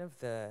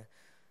it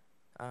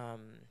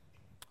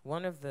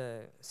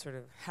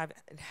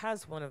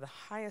has one of the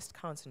highest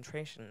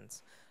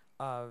concentrations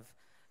of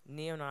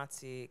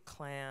neo-Nazi,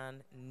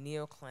 Klan,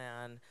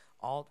 neo-Klan,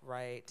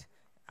 alt-right.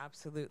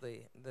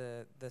 Absolutely.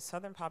 The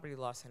Southern Poverty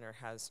Law Center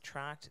has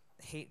tracked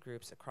hate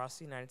groups across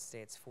the United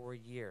States for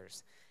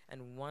years.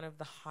 And one of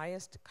the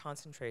highest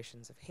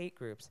concentrations of hate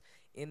groups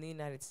in the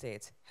United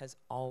States has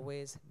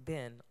always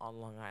been on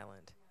Long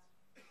Island.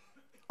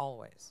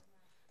 Always.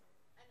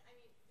 And I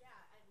mean, yeah,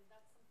 and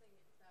that's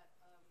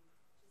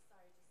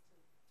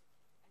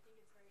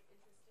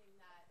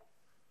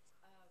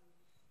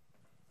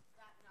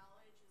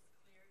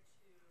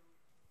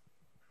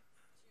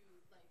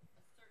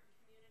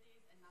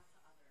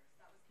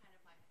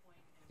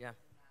Yeah.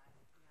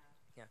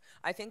 Yeah,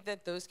 I think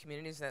that those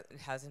communities that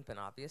it hasn't been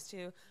obvious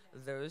to,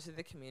 those are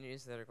the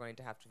communities that are going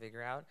to have to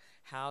figure out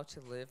how to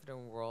live in a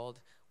world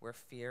where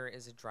fear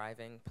is a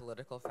driving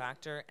political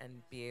factor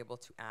and be able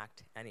to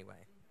act anyway.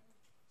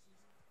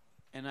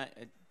 And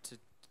to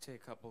say a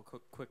couple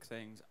quick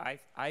things,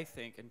 I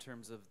think in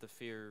terms of the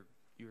fear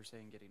you were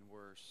saying getting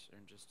worse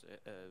and just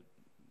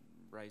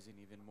rising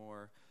even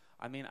more.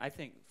 I mean, I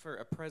think for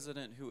a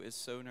president who is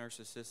so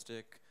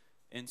narcissistic,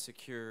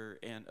 insecure,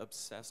 and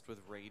obsessed with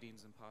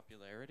ratings and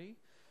popularity,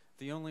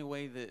 the only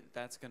way that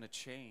that's going to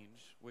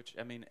change, which,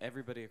 I mean,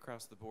 everybody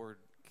across the board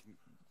can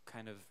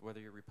kind of, whether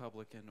you're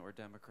Republican or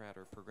Democrat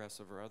or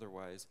progressive or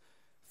otherwise,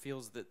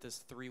 feels that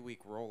this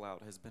 3-week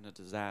rollout has been a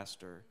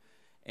disaster.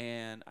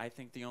 And I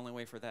think the only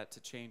way for that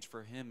to change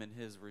for him and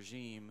his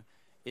regime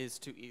is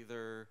to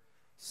either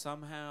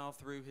somehow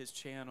through his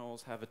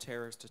channels have a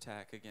terrorist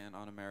attack again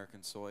on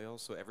American soil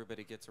so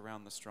everybody gets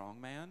around the strong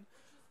man,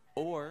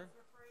 or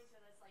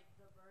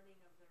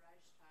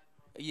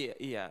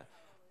yeah,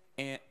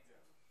 and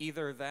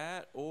either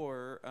that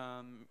or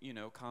you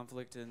know,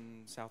 conflict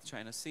in South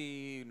China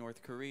Sea,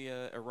 North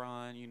Korea,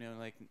 Iran, you know,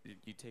 like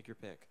you take your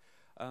pick.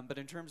 But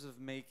in terms of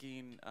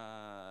making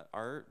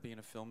art, being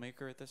a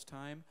filmmaker at this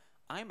time,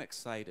 I'm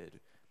excited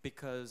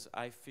because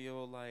I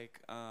feel like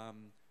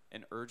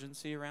an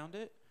urgency around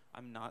it.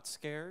 I'm not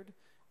scared,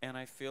 and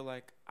I feel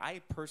like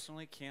I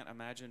personally can't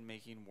imagine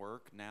making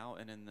work now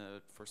and in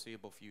the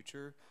foreseeable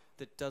future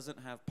that doesn't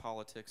have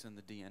politics in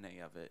the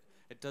DNA of it.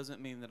 It doesn't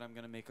mean that I'm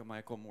going to make a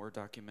Michael Moore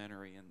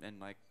documentary and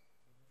like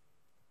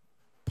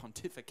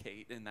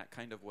pontificate in that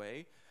kind of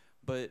way,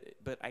 but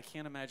I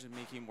can't imagine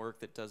making work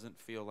that doesn't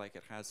feel like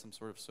it has some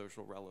sort of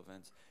social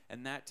relevance,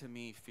 and that to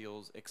me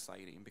feels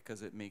exciting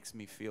because it makes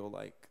me feel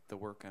like the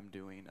work I'm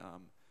doing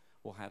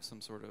will have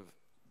some sort of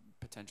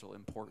potential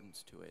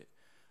importance to it.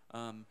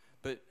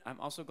 But I'm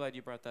also glad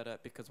you brought that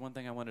up because one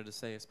thing I wanted to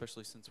say,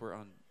 especially since we're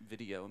on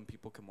video and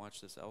people can watch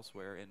this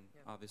elsewhere, and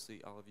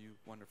obviously all of you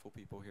wonderful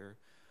people here,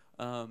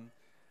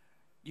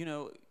 you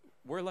know,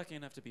 we're lucky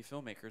enough to be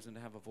filmmakers and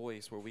to have a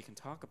voice where we can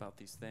talk about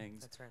these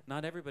things. That's right.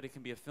 Not everybody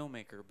can be a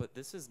filmmaker, but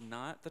this is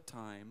not the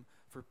time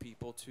for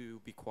people to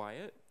be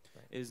quiet.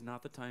 Right. It is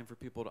not the time for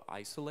people to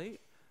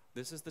isolate.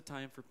 This is the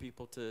time for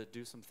people to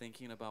do some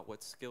thinking about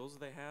what skills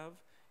they have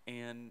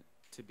and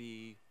to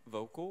be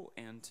vocal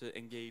and to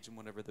engage in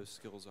whatever those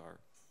skills are.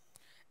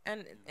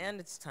 And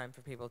it's time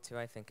for people to,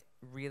 I think,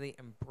 really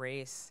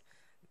embrace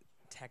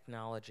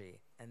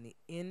technology and the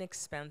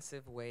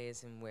inexpensive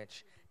ways in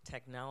which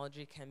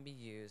technology can be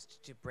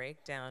used to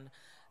break down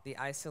the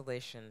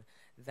isolation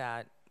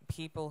that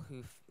people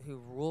who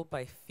rule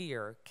by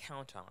fear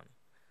count on,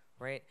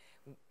 right?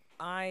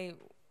 I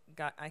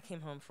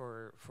came home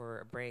for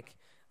a break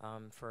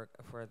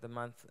for the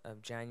month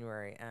of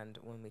January, and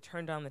when we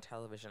turned on the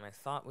television, I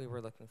thought we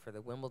were looking for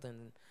the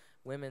Wimbledon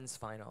women's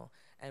final,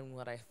 and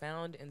what I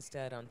found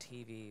instead on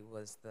TV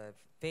was the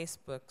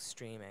Facebook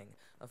streaming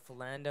of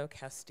Philando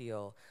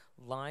Castile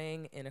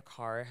lying in a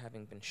car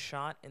having been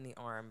shot in the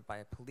arm by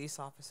a police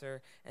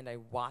officer, and I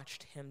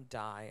watched him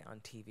die on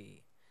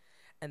TV.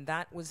 And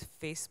that was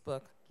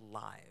Facebook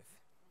Live.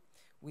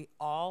 We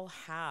all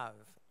have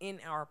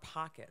in our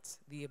pockets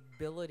the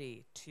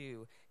ability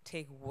to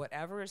take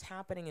whatever is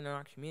happening in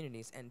our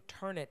communities and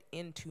turn it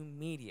into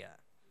media,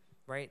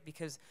 right?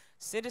 Because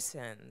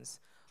citizens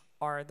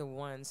are the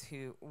ones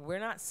who, we're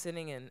not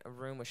sitting in a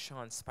room with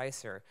Sean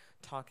Spicer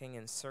talking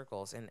in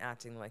circles and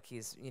acting like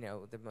he's, you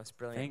know, the most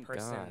brilliant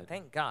person. God.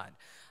 Thank God.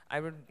 I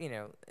would, you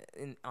know,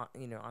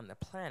 on the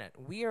planet.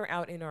 We are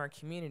out in our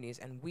communities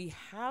and we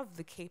have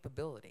the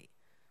capability.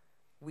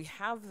 We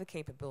have the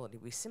capability.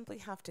 We simply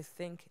have to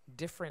think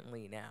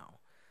differently now,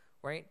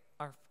 right?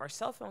 Our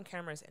cell phone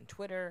cameras and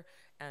Twitter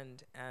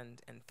and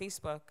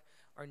Facebook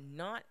are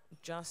not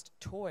just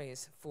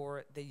toys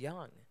for the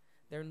young.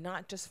 They're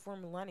not just for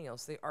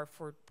millennials. They are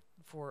for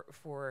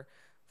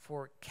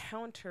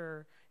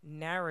counter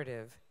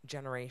narrative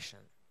generation.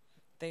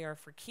 They are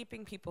for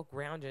keeping people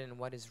grounded in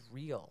what is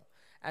real,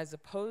 as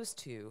opposed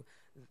to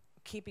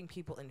keeping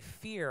people in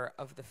fear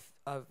of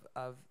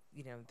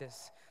you know,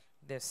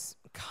 this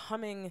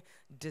coming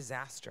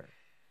disaster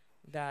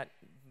that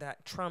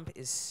Trump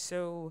is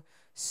so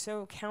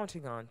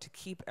counting on to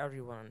keep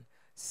everyone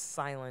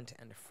silent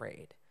and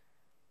afraid.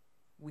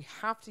 We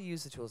have to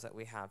use the tools that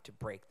we have to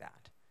break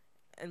that.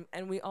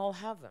 And we all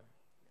have them.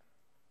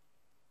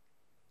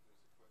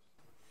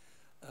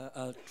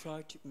 I'll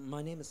try to.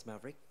 My name is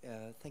Maverick.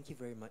 Thank you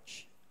very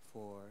much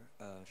for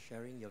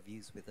sharing your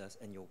views with us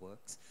and your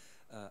works.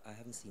 I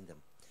haven't seen them.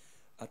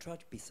 I'll try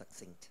to be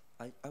succinct.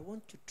 I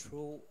want to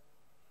throw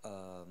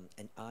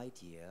an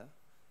idea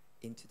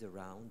into the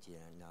round here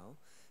now,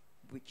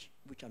 which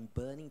I'm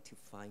burning to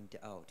find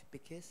out,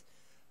 because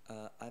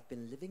I've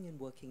been living and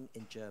working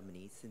in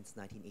Germany since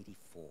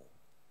 1984.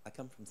 I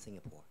come from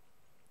Singapore.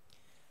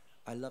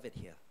 I love it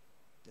here.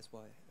 That's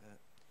why.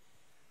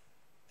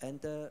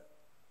 And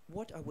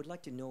what I would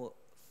like to know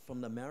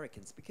from the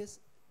Americans, because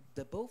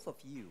the both of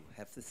you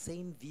have the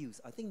same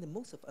views. I think the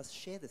most of us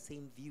share the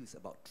same views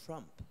about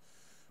Trump.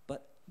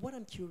 But what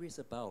I'm curious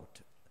about,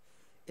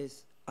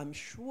 is I'm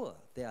sure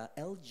there are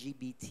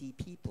LGBT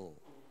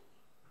people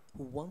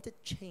who wanted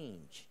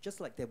change, just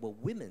like there were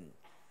women.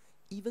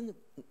 Even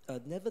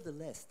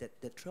nevertheless,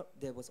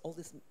 there was all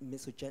this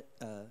Misogyny?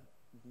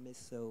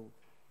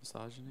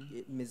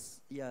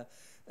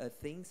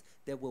 things.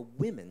 There were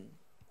women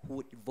who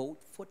would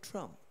vote for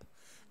Trump.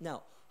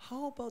 Now,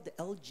 how about the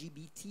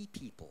LGBT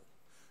people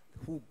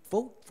who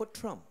vote for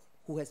Trump,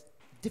 who has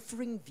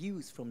differing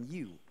views from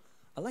you?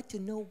 I'd like to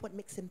know what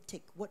makes them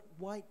tick.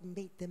 Why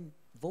made them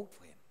vote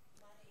for him?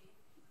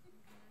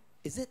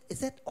 Is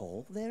that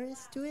all there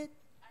is to it?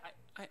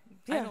 I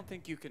don't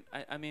think you can.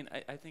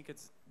 I think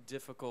it's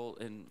difficult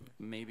and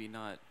maybe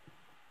not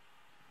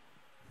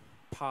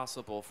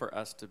possible for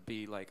us to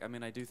be like.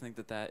 I do think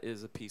that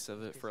is a piece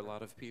of it for a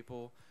lot of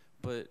people,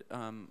 but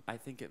I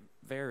think it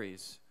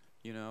varies.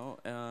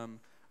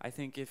 I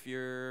think if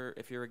you're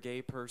a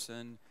gay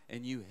person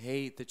and you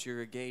hate that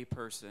you're a gay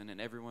person and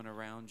everyone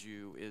around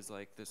you is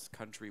like this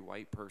country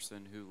white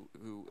person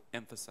who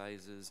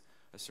emphasizes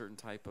a certain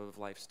type of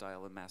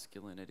lifestyle and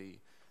masculinity,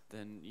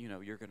 then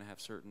you're going to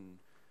have certain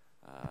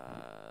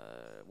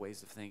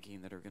ways of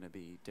thinking that are going to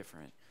be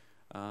different.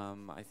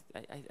 I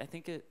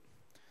think it.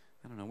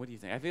 I don't know. What do you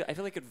think? I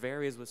feel like it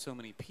varies with so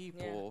many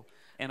people,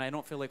 and I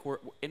don't feel like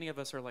any of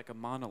us are like a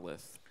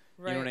monolith.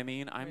 Right. You know what I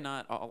mean? I'm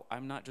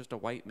not just a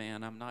white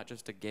man. I'm not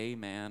just a gay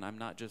man. I'm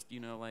not just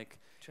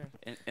Sure.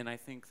 And I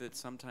think that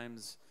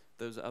sometimes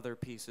those other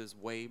pieces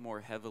weigh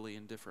more heavily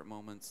in different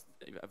moments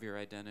of your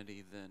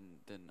identity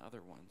than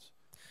other ones.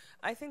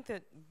 I think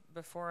that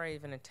before I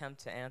even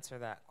attempt to answer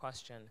that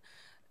question,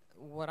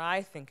 what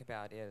I think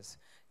about is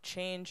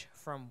change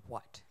from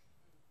what?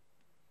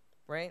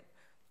 Right?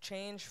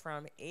 Change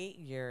from 8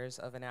 years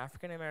of an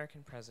African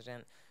American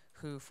president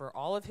who, for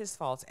all of his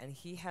faults, and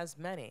he has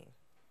many,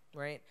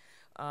 right?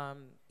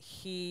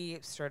 He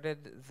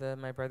started the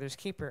My Brother's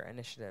Keeper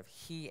initiative.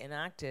 He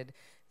enacted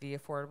the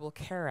Affordable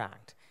Care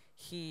Act.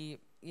 He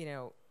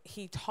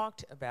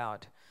talked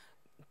about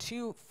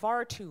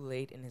far too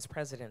late in his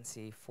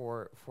presidency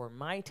for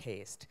my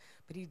taste,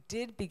 but he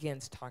did begin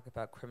to talk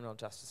about criminal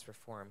justice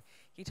reform.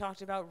 He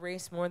talked about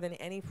race more than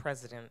any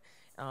president,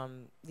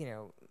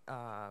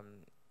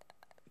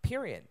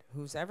 period,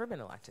 who's ever been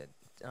elected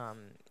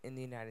in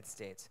the United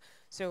States.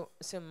 So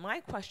my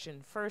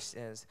question first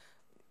is,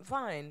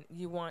 fine,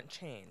 you want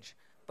change,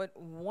 but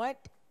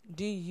what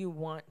do you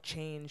want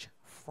change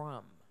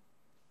from?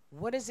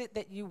 What is it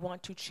that you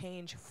want to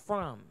change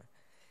from?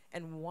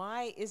 And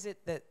why is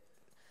it that,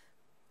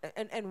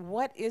 and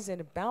what is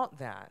it about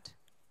that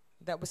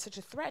was such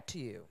a threat to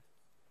you?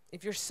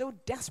 If you're so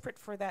desperate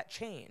for that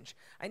change,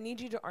 I need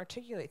you to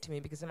articulate to me,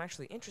 because I'm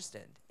actually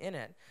interested in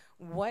it.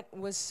 What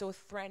was so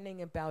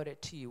threatening about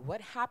it to you? What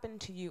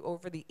happened to you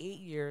over the 8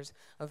 years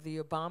of the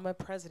Obama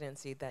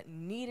presidency that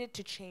needed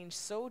to change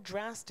so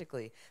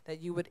drastically that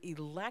you would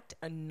elect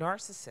a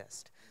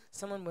narcissist,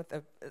 someone with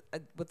a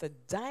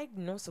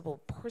diagnosable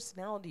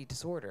personality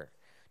disorder,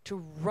 to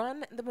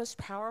run the most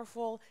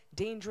powerful,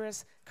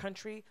 dangerous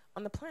country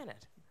on the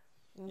planet?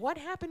 What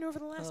happened over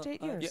the last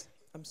 8 years? Yeah.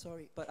 I'm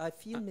sorry, but I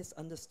feel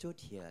misunderstood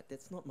here.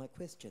 That's not my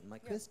question. My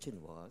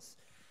question was,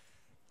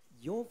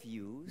 your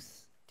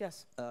views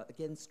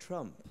against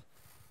Trump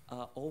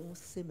are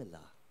almost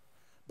similar,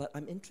 but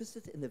I'm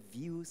interested in the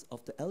views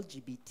of the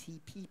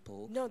LGBT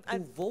people who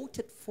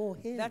voted for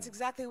him. That's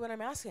exactly what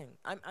I'm asking.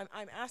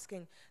 I'm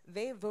asking,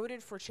 they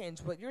voted for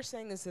change. What you're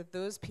saying is that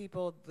those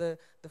people, the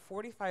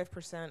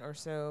 45% or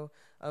so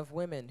of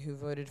women who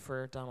voted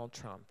for Donald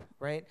Trump,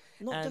 right?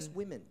 Not just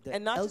women,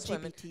 and not LGBT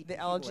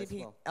just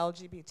women, the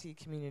LGBT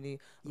community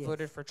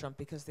voted for Trump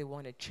because they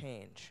wanted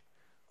change.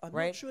 I'm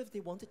not sure if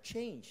they want to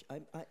change.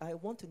 I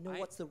want to know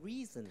what's the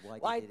reason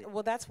why they did it.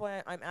 Well, that's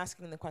why I'm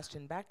asking the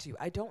question back to you.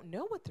 I don't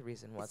know what the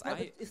reason was.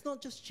 It's not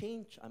just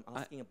change I'm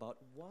asking about.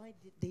 Why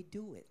did they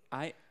do it?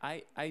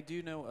 I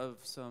do know of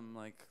some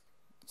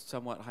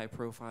somewhat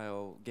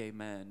high-profile gay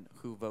men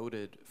who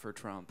voted for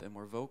Trump and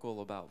were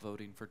vocal about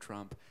voting for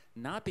Trump,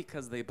 not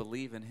because they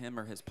believe in him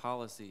or his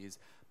policies,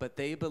 but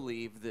they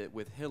believe that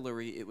with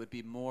Hillary it would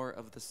be more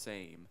of the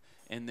same,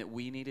 and that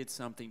we needed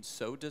something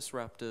so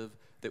disruptive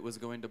that was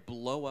going to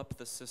blow up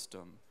the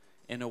system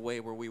in a way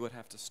where we would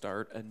have to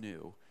start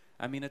anew.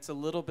 I mean, it's a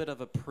little bit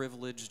of a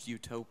privileged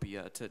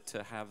utopia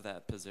to have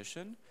that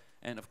position,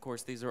 and of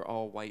course these are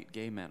all white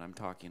gay men I'm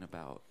talking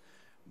about,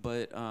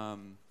 but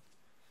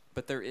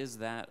there is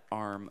that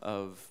arm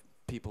of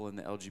people in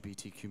the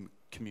LGBT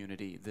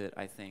community that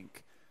I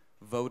think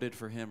voted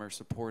for him or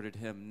supported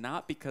him,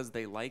 not because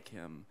they like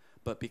him,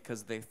 but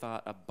because they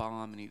thought a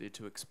bomb needed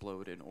to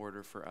explode in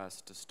order for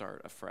us to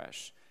start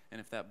afresh. And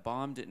if that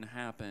bomb didn't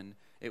happen,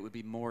 it would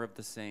be more of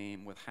the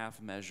same with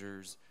half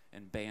measures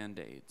and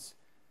Band-Aids.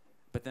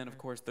 But then, of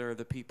course, there are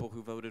the people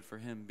who voted for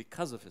him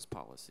because of his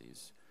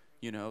policies.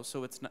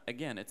 So it's not,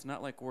 again, it's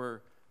not like we're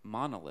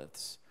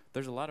monoliths.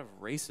 There's a lot of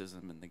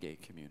racism in the gay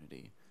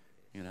community.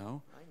 I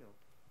know.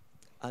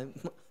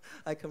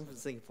 I come from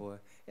Singapore.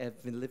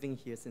 I've been living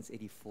here since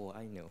 '84.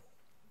 I know.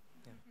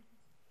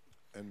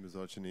 And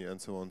misogyny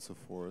and so on and so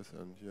forth.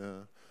 And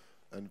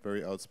and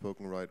very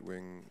outspoken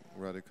right-wing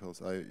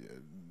radicals. I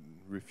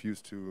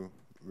refuse to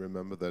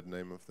remember that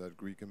name of that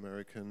Greek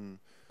American.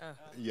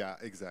 Yeah,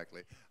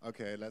 exactly.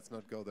 Okay, let's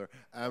not go there.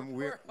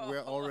 We're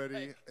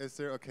already. Is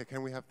there? Okay,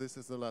 can we have this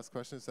as the last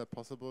question? Is that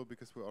possible?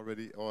 Because we're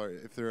already. Or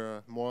if there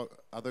are more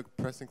other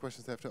pressing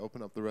questions, they have to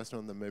open up the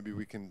restaurant. Then maybe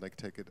we can like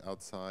take it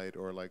outside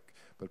or like.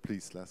 But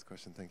please, last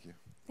question. Thank you.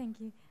 Thank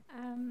you.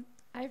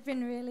 I've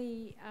been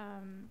really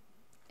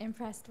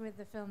impressed with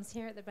the films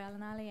here at the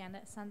Berlinale and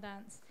at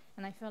Sundance,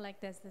 and I feel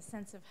like there's this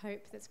sense of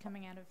hope that's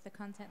coming out of the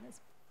content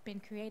that's been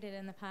created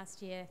in the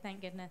past year.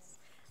 Thank goodness.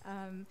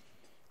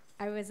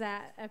 I was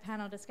at a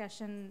panel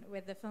discussion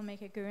with the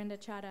filmmaker Gurinder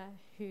Chadha,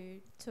 who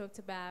talked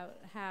about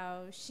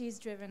how she's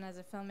driven as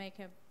a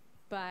filmmaker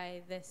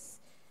by this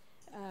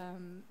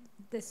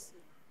this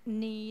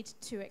need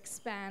to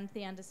expand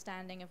the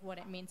understanding of what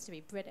it means to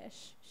be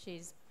British.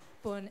 She's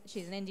an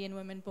Indian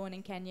woman born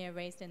in Kenya,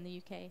 raised in the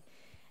UK,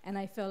 and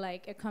I feel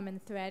like a common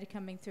thread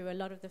coming through a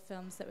lot of the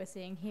films that we're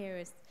seeing here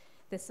is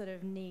this sort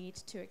of need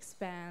to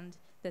expand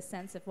the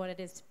sense of what it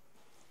is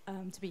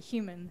to be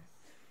human.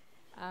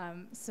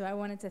 So I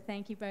wanted to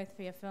thank you both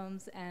for your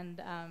films,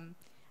 and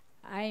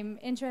I'm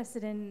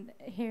interested in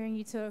hearing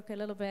you talk a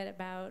little bit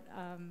about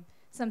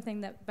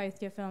something that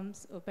both your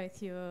films, or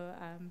both your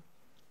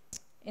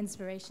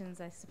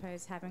inspirations, I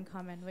suppose, have in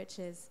common, which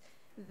is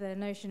the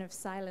notion of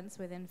silence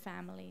within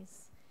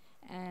families,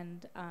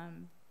 and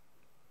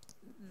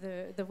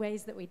the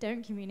ways that we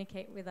don't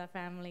communicate with our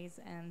families.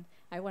 And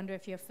I wonder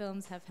if your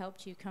films have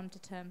helped you come to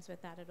terms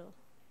with that at all.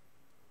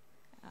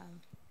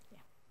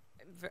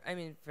 I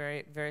mean,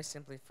 very, very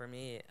simply for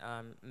me,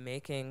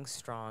 making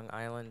Strong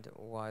Island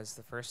was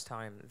the first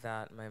time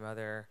that my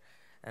mother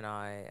and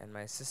I and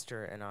my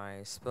sister and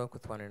I spoke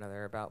with one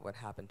another about what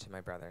happened to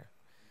my brother.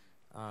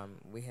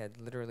 We had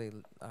literally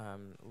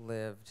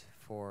lived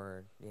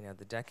for,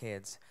 the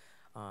decades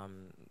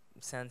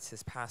since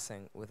his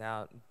passing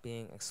without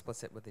being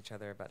explicit with each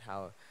other about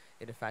how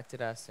it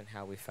affected us and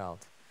how we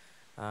felt.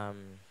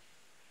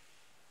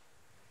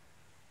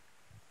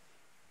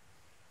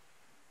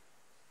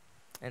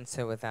 And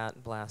so with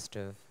that blast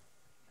of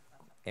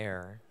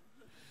air,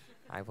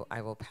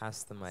 I will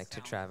pass the mic to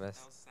Travis.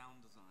 That was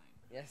sound design.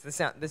 Yes,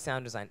 the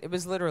sound design. It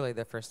was literally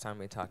the first time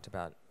we talked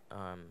about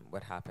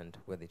what happened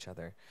with each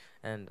other,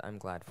 and I'm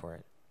glad for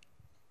it.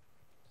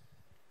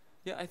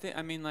 Yeah,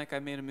 I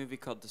made a movie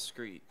called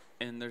Discreet,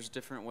 and there's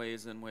different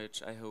ways in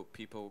which I hope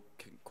people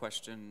can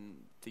question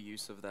the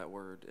use of that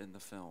word in the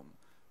film,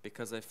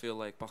 because I feel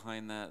like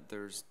behind that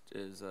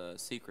is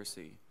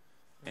secrecy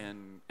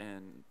and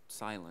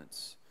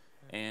silence.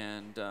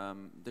 And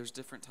there's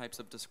different types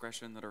of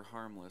discretion that are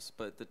harmless,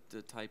 but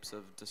the types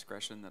of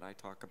discretion that I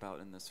talk about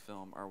in this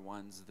film are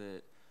ones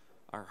that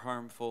are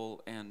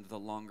harmful, and the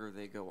longer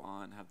they go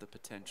on have the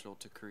potential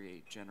to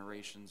create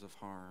generations of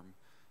harm,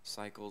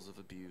 cycles of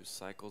abuse,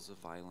 cycles of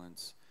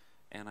violence.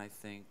 And I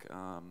think,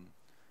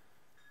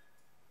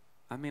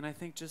 I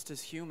think just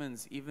as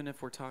humans, even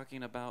if we're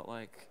talking about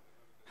like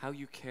how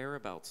you care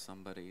about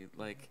somebody,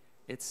 like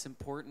it's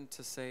important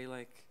to say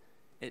like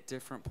at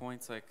different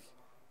points, like,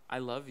 I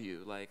love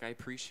you, like, I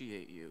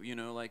appreciate you,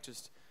 like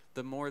just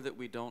the more that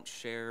we don't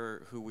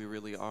share who we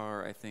really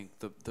are, I think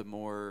the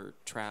more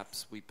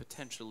traps we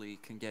potentially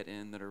can get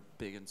in that are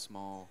big and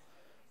small,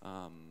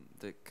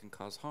 that can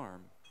cause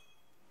harm.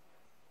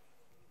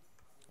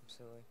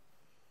 Absolutely.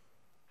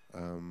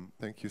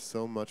 Thank you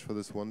so much for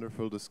this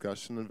wonderful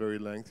discussion, and very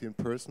lengthy and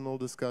personal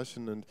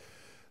discussion, and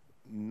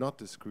not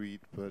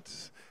discreet,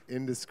 but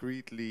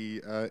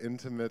indiscreetly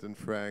intimate and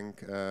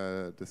frank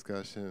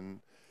discussion.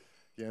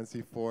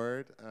 YANCE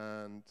Ford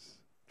and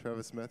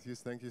Travis Matthews,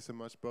 thank you so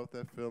much. Both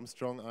their films,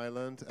 Strong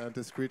Island and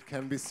Discreet,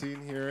 can be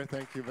seen here.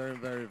 Thank you very,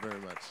 very, very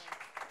much.